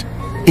rainforest,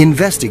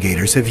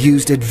 investigators have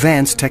used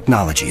advanced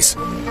technologies.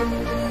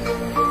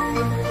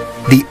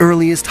 The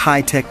earliest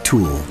high-tech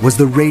tool was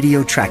the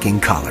radio tracking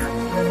collar.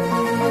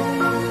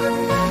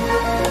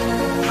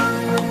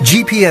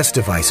 GPS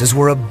devices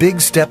were a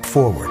big step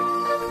forward.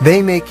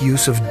 They make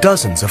use of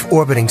dozens of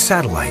orbiting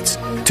satellites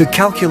to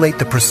calculate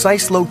the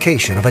precise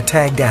location of a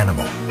tagged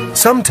animal,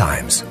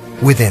 sometimes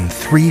within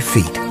 3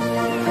 feet.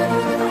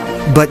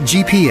 But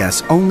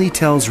GPS only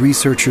tells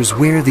researchers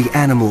where the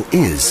animal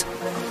is,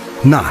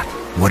 not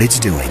what it's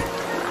doing.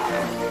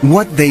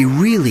 What they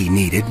really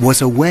needed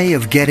was a way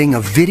of getting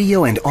a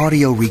video and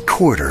audio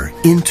recorder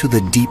into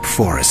the deep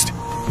forest,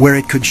 where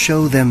it could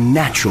show them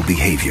natural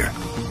behavior,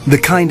 the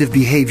kind of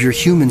behavior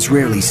humans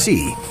rarely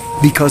see,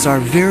 because our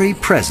very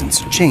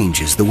presence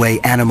changes the way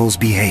animals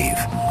behave.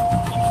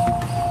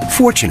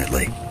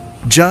 Fortunately,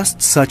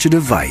 just such a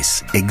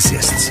device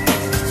exists.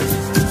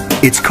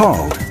 It's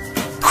called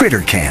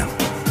CritterCam.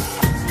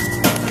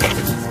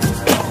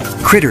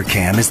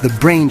 CritterCam is the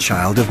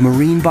brainchild of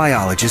marine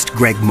biologist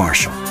Greg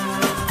Marshall.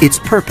 Its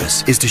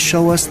purpose is to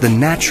show us the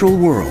natural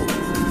world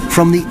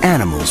from the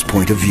animal's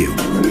point of view.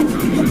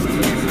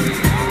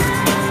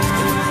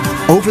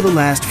 Over the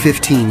last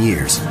 15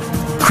 years,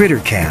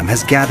 CritterCam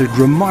has gathered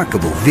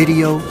remarkable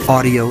video,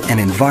 audio, and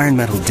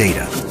environmental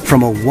data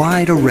from a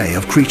wide array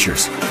of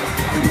creatures.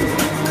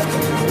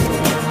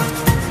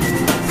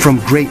 From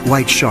great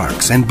white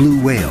sharks and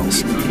blue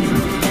whales,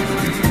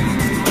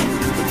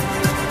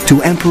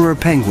 to emperor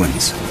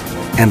penguins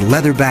and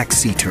leatherback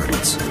sea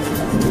turtles.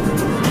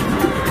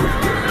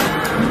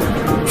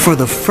 For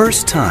the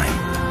first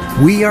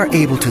time, we are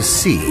able to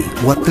see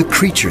what the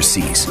creature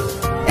sees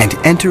and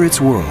enter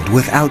its world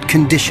without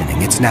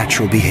conditioning its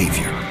natural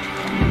behavior.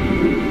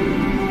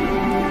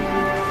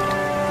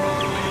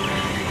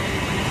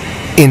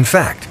 In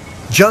fact,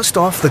 just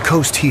off the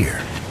coast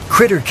here,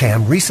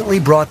 CritterCam recently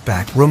brought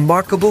back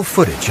remarkable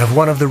footage of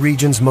one of the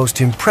region's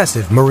most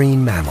impressive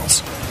marine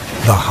mammals,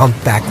 the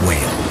humpback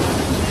whale.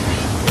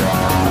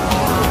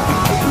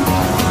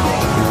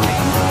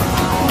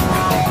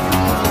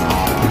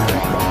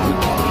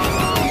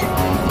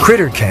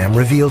 CritterCam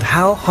revealed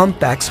how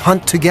humpbacks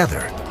hunt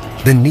together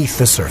beneath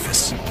the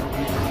surface.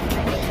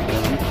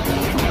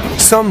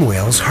 Some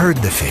whales herd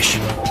the fish.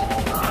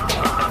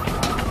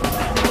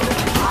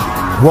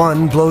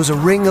 One blows a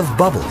ring of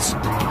bubbles.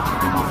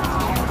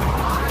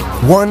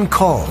 One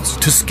calls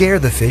to scare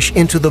the fish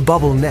into the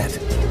bubble net.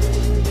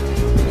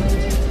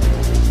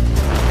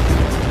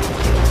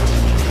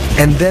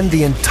 And then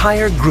the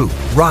entire group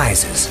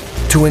rises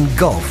to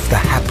engulf the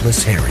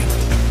hapless herring.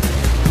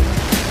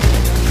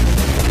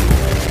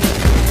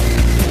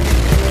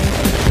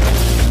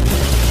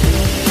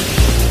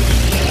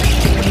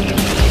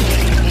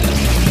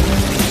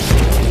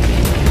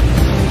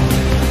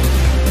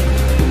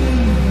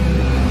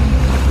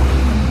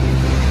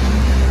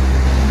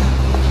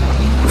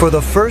 For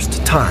the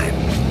first time,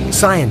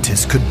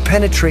 scientists could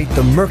penetrate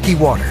the murky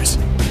waters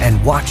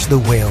and watch the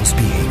whale's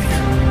behavior.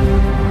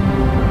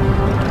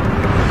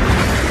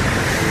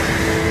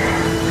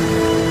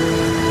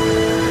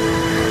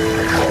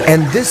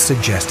 And this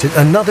suggested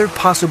another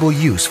possible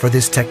use for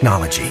this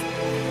technology,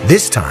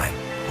 this time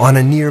on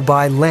a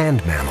nearby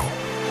land mammal.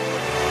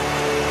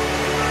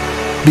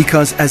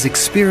 Because as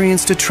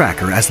experienced a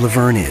tracker as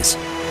Laverne is,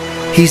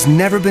 he's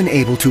never been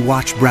able to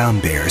watch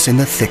brown bears in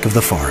the thick of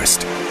the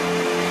forest.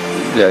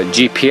 The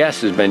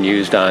GPS has been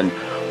used on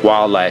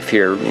wildlife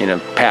here in the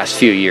past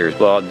few years.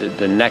 Well,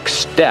 the next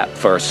step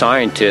for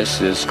scientists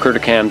is critter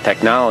cam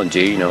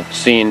technology,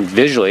 seeing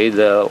visually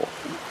the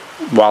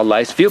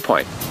wildlife's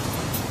viewpoint.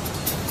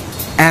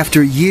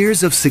 After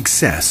years of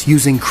success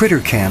using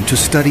critter cam to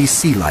study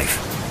sea life,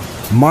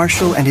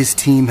 Marshall and his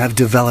team have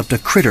developed a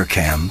critter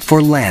cam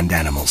for land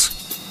animals.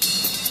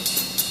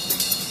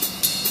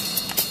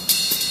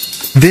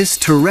 This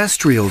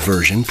terrestrial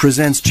version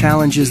presents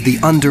challenges the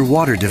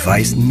underwater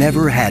device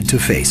never had to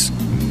face.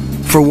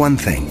 For one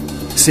thing,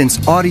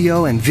 since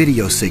audio and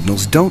video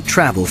signals don't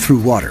travel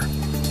through water,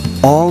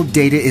 all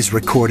data is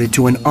recorded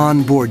to an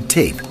onboard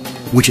tape,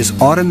 which is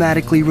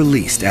automatically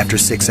released after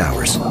 6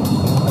 hours.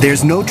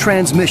 There's no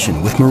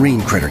transmission with marine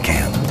critter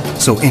cam,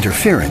 so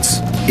interference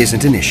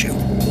isn't an issue.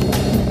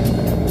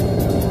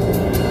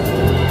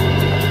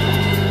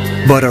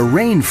 But a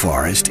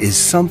rainforest is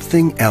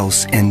something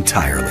else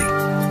entirely.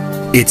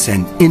 It's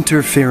an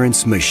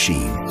interference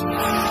machine.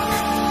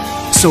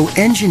 So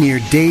engineer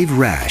Dave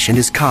Rash and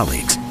his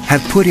colleagues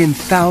have put in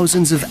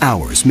thousands of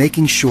hours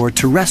making sure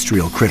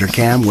terrestrial critter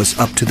cam was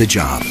up to the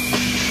job.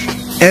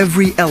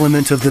 Every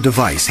element of the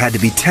device had to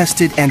be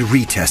tested and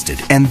retested,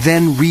 and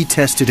then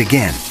retested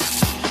again.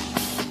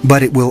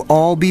 But it will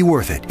all be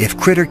worth it if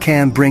critter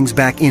cam brings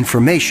back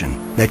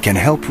information that can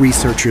help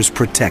researchers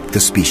protect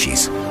the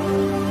species.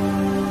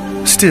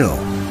 Still,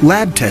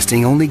 lab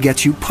testing only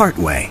gets you part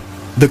way.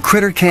 The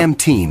critter cam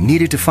team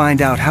needed to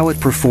find out how it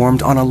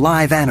performed on a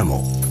live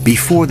animal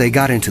before they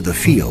got into the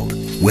field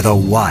with a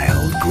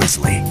wild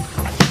grizzly.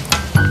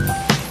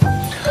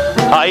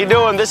 How you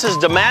doing? This is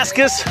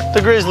Damascus,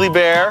 the grizzly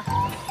bear.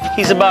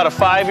 He's about a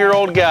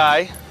 5-year-old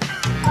guy.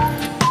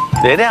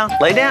 Lay down,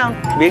 lay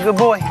down. Be a good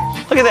boy.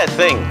 Look at that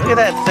thing. Look at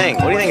that thing.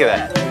 What do you think of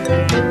that?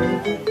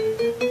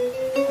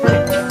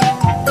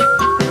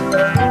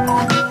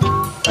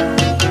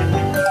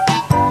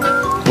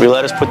 Will you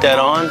let us put that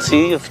on?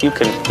 See if we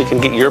can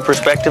get your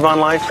perspective on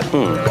life?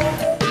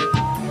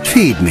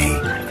 Feed me,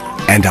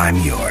 and I'm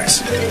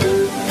yours.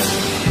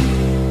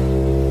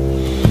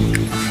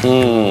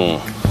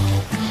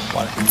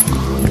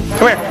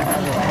 Come here.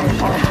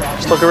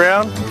 Let's look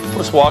around.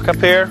 Let's walk up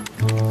here.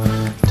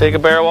 Take a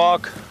bear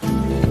walk.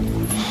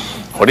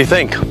 What do you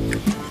think?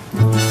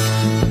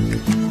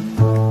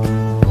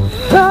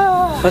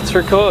 Let's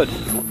record.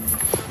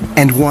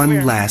 And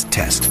one last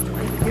test.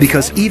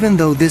 Because even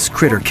though this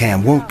critter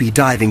cam won't be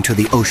diving to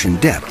the ocean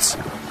depths,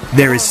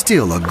 there is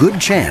still a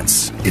good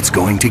chance it's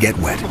going to get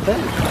wet. Good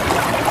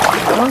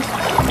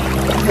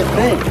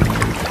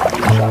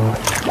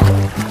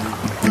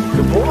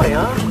boy,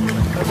 huh?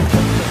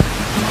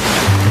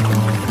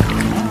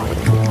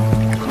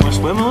 You want to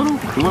swim a little?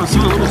 You want to see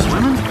a little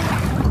swimming?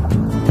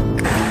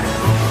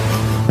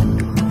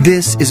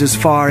 This is as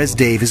far as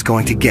Dave is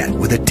going to get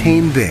with a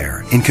tame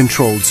bear in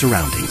controlled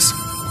surroundings.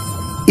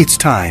 It's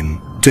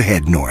time to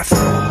head north.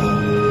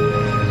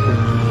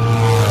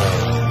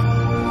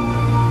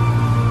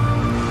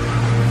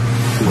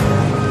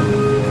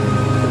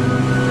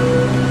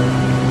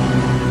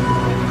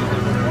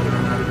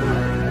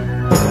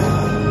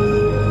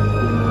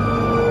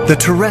 The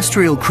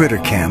terrestrial critter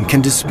cam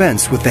can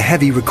dispense with the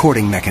heavy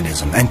recording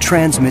mechanism and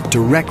transmit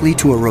directly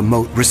to a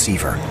remote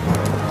receiver.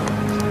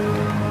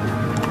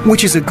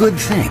 Which is a good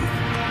thing,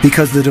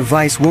 because the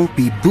device won't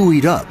be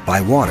buoyed up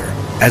by water,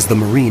 as the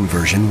marine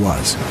version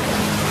was.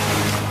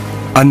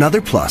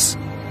 Another plus,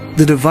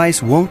 the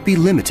device won't be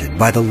limited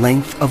by the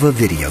length of a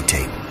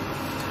videotape.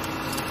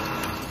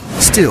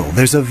 Still,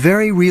 there's a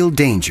very real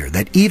danger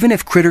that even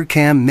if critter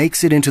cam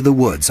makes it into the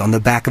woods on the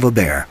back of a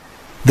bear,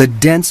 the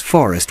dense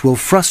forest will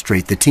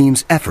frustrate the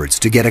team's efforts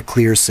to get a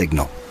clear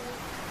signal.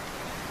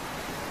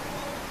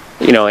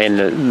 You know,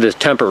 in the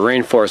temperate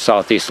rainforest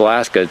southeast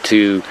Alaska,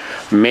 to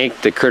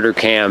make the critter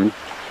cam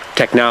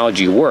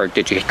technology work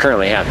that you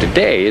currently have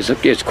today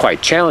is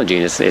quite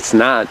challenging. It's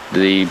not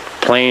the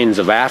plains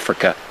of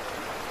Africa.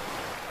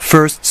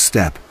 First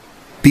step,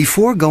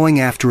 before going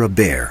after a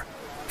bear,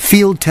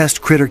 field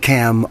test critter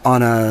cam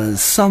on a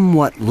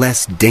somewhat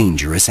less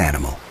dangerous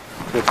animal.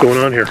 What's going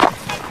on here?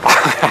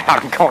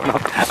 I'm going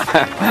up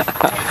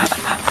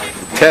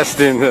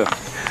testing the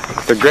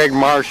Greg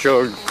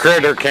Marshall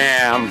critter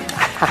cam.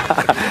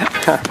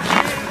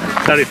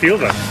 How do you feel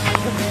about it?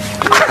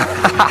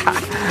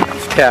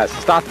 Yes,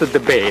 it's not the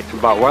debate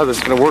about whether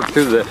it's going to work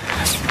through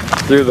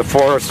the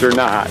forest or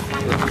not.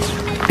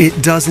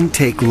 It doesn't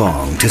take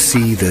long to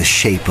see the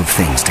shape of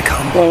things to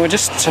come. Well, we're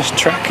just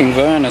tracking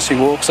Vern as he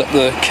walks up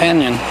the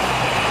canyon.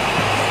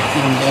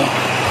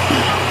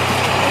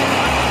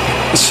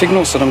 And, The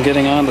signals that I'm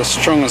getting aren't as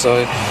strong as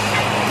I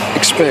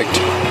expect.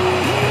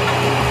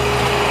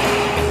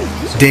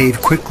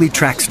 Dave quickly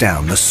tracks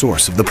down the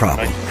source of the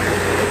problem.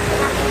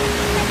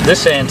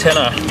 This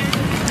antenna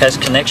has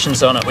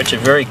connections on it which are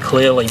very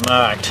clearly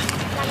marked.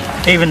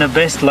 Even the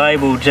best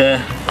labelled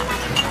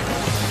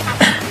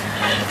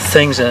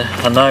things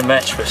are no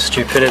match for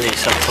stupidity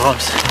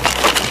sometimes.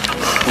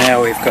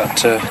 Now we've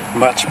got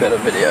much better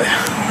video.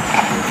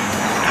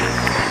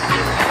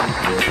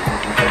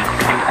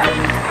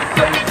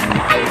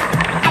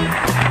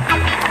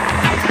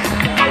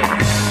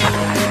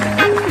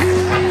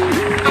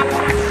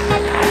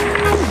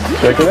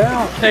 Check it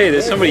out. Hey,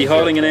 there's somebody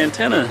holding an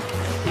antenna.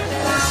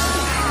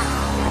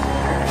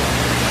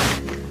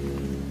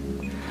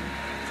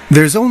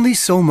 There's only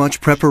so much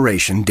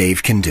preparation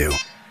Dave can do.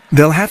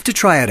 They'll have to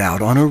try it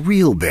out on a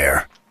real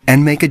bear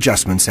and make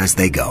adjustments as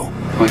they go.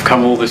 We've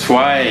come all this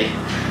way,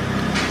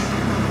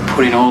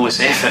 put in all this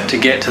effort to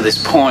get to this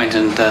point,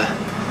 and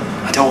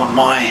I don't want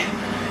my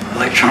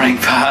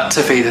electronic part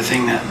to be the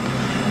thing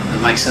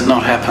that makes it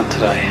not happen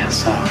today,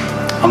 so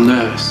I'm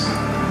nervous.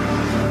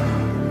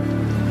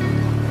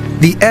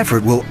 The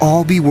effort will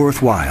all be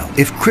worthwhile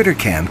if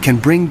CritterCam can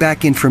bring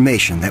back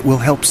information that will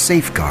help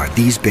safeguard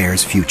these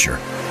bears' future.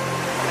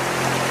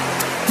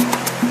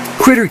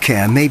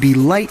 CritterCam may be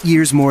light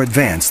years more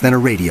advanced than a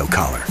radio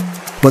collar,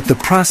 but the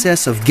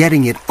process of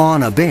getting it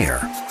on a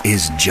bear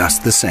is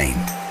just the same.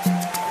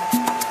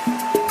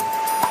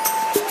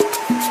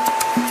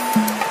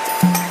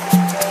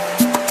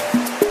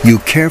 You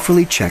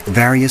carefully check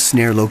various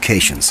snare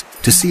locations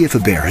to see if a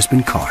bear has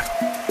been caught.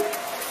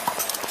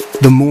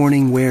 The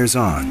morning wears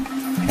on,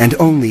 and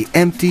only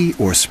empty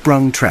or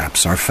sprung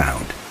traps are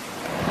found.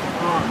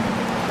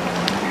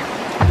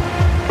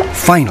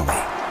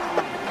 Finally,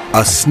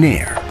 a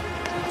snare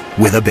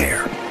with a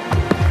bear.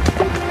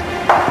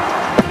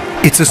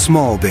 It's a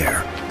small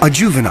bear, a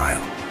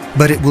juvenile,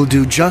 but it will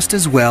do just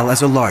as well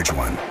as a large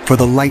one for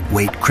the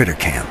lightweight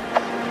CritterCam.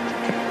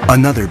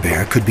 Another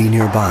bear could be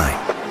nearby,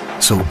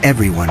 so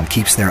everyone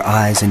keeps their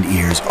eyes and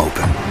ears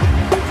open.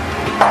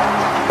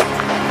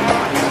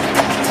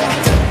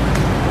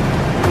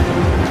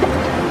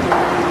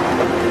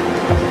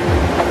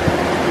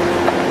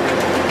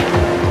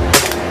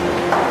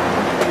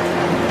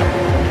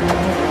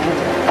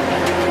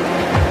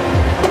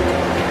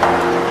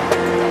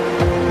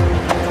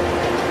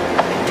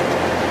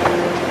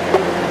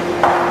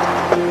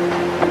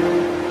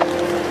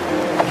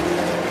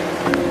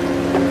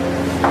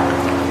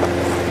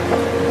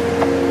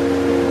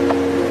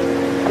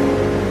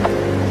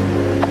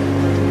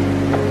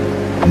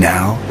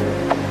 Now,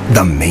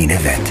 the main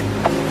event.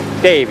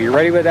 Dave, you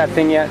ready with that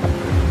thing yet?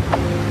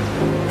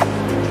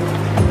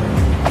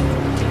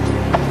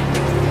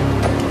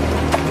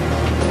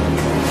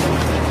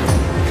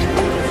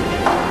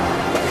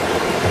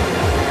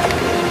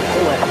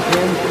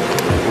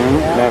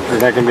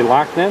 That can be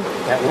locked in?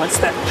 Once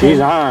that She's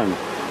on.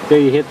 Till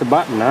you hit the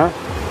button, huh?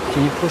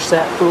 Can you push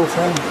that little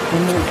thing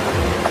in there?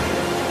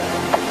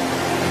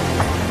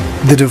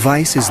 The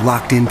device is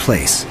locked in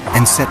place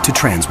and set to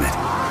transmit.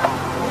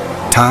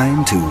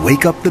 Time to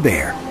wake up the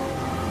bear.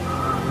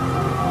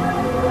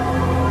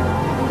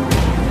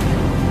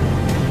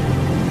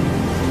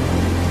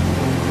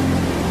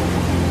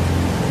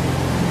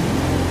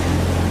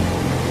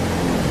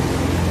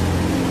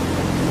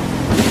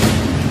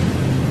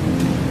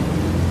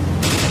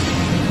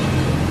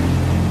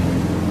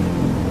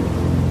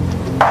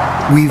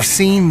 We've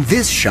seen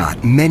this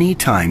shot many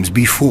times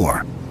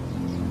before,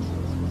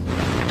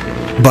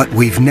 but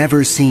we've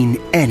never seen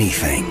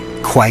anything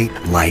quite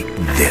like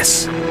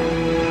this.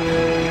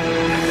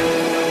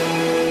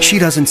 She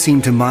doesn't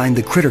seem to mind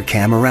the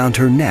CritterCam around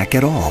her neck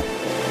at all.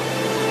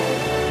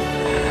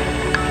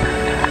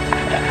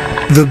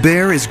 The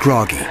bear is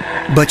groggy,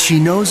 but she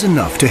knows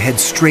enough to head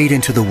straight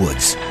into the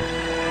woods.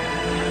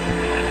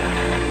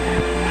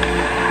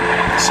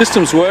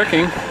 System's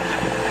working.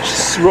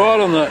 She's right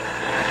on the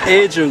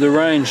edge of the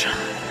range,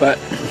 but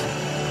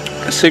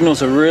the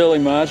signals are really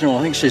marginal.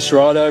 I think she's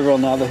right over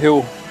on the other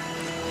hill.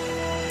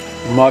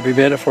 It might be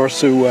better for us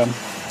to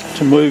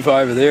move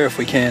over there if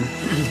we can.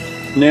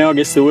 Now I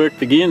guess the work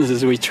begins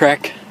as we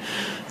track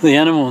the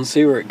animal and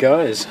see where it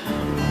goes.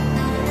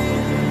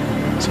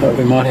 So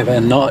we might have our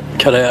night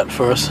cut out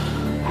for us.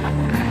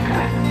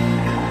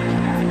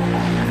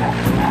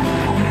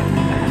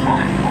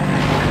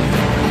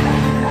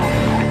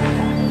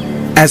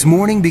 As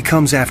morning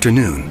becomes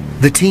afternoon,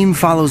 the team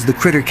follows the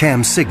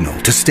CritterCam signal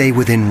to stay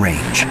within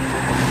range.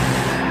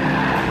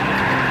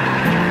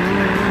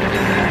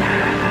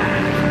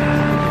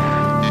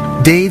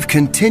 Dave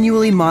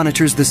continually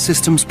monitors the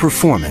system's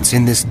performance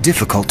in this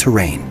difficult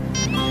terrain.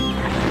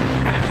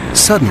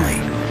 Suddenly,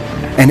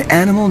 an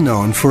animal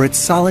known for its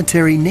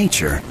solitary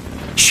nature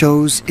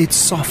shows its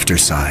softer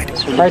side.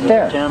 Right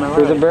there.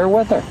 There's a bear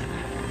with her.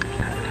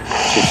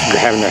 She's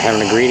having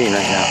a greeting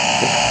right now.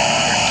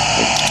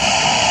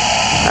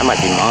 That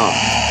might be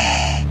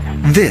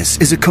Mom. This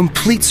is a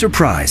complete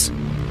surprise.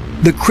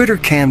 The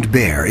critter-cammed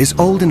bear is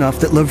old enough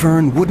that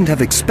Laverne wouldn't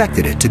have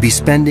expected it to be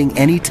spending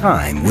any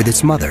time with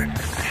its mother.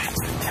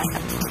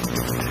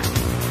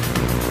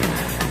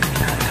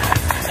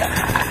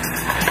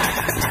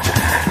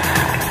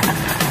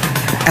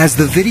 As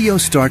the video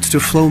starts to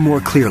flow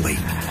more clearly,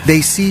 they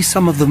see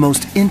some of the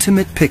most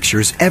intimate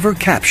pictures ever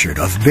captured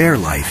of bear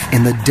life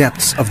in the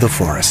depths of the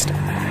forest.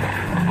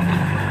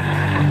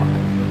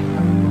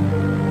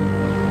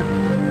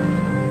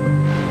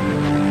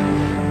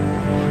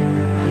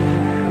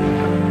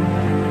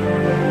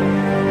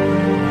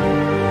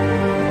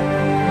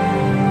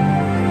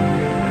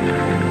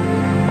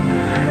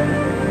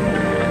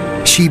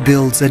 She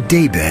builds a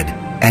daybed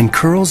and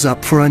curls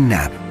up for a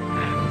nap.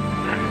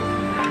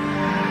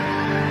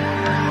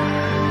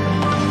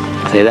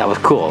 Say that was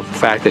cool. The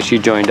fact that she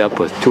joined up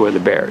with two of the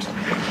bears.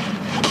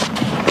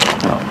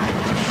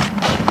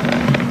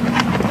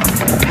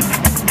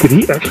 Did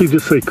he actually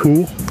just say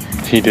cool?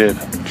 He did.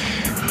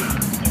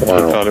 Wow.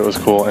 I thought it was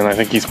cool, and I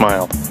think he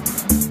smiled.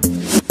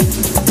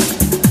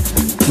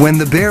 When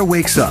the bear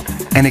wakes up,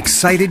 an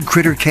excited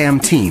Critter Cam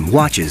team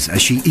watches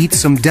as she eats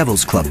some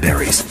Devil's Club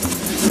berries,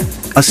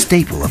 a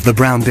staple of the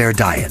brown bear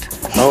diet.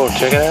 Oh,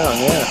 check it out,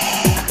 yeah.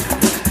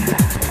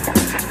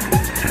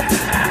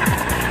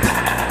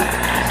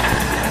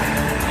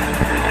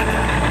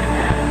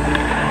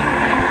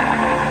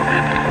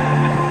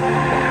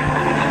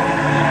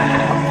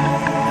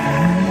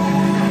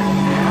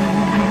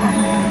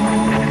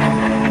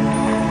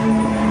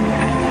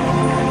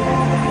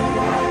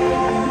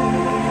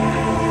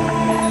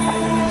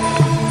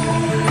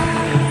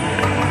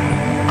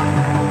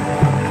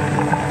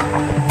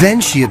 Then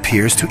she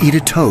appears to eat a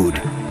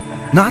toad,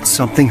 not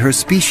something her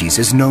species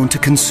is known to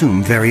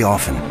consume very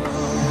often.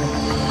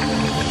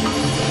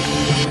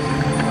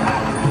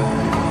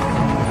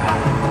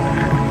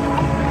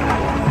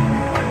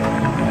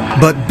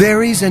 But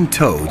berries and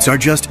toads are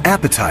just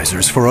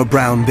appetizers for a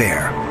brown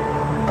bear.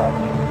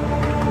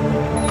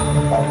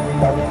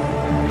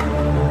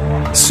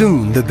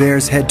 Soon the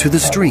bears head to the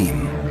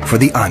stream for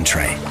the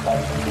entree.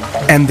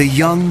 And the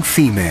young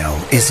female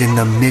is in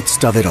the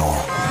midst of it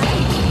all.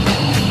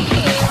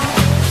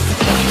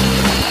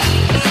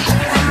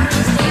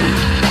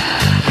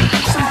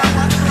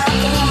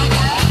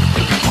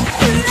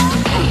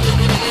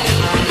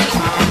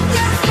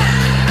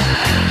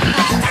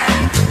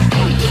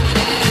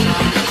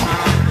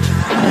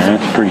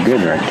 That's pretty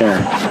good right there.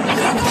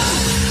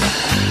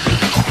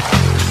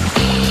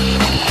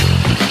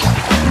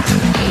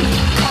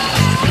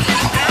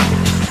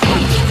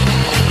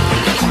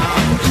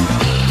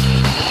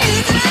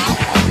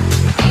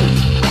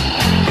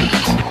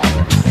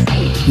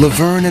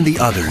 Laverne and the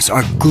others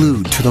are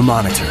glued to the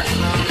monitor.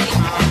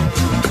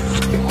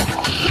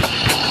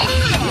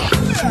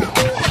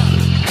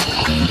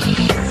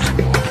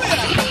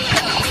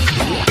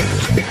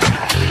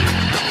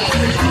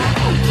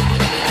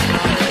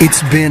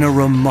 It's been a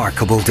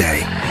remarkable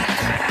day.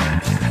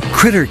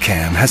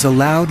 CritterCam has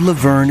allowed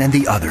Laverne and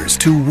the others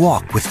to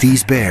walk with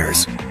these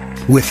bears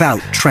without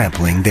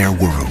trampling their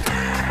world.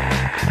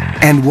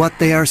 And what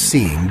they are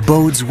seeing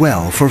bodes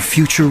well for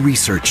future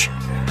research.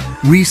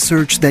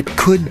 Research that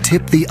could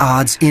tip the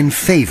odds in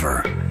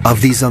favor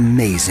of these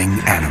amazing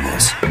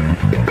animals.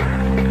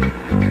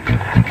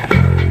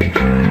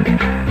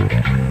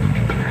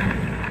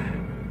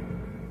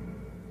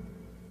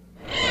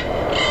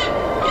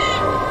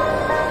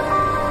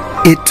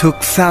 It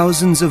took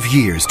thousands of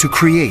years to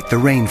create the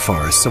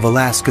rainforests of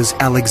Alaska's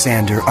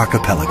Alexander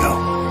Archipelago.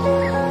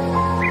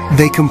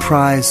 They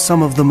comprise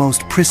some of the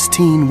most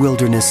pristine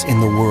wilderness in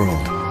the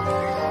world.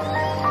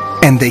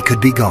 And they could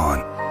be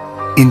gone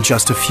in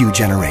just a few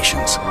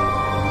generations.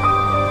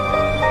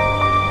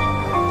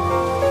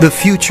 The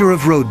future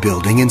of road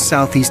building in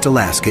southeast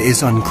Alaska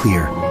is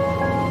unclear.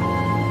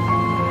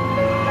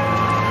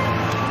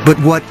 But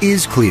what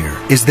is clear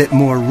is that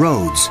more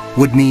roads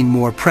would mean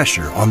more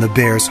pressure on the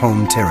bear's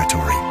home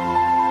territory.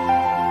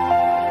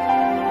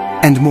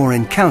 And more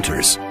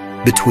encounters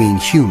between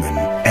human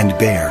and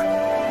bear.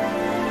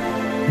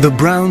 The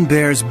brown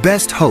bear's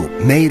best hope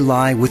may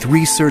lie with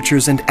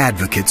researchers and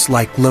advocates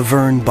like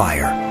Laverne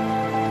Beyer,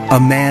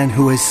 a man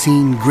who has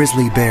seen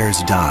grizzly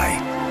bears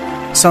die,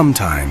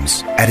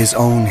 sometimes at his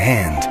own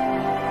hand,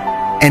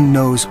 and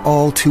knows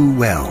all too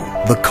well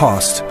the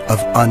cost of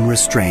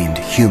unrestrained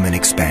human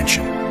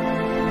expansion.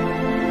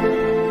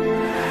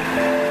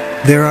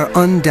 There are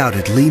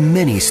undoubtedly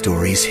many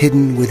stories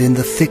hidden within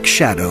the thick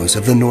shadows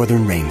of the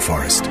northern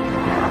rainforest.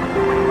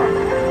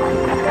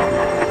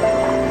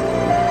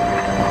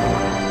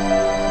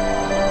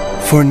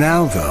 For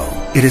now, though,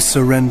 it has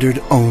surrendered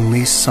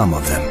only some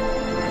of them.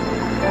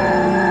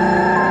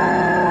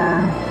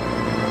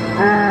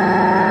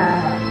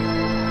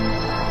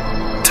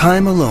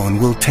 Time alone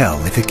will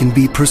tell if it can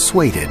be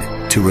persuaded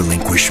to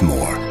relinquish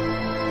more.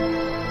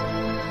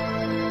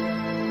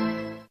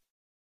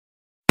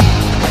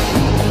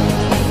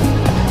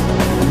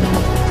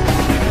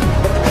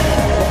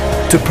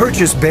 To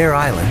purchase Bear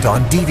Island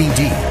on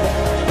DVD,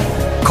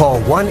 call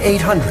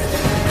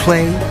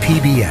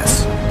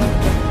 1-800-PLAY-PBS.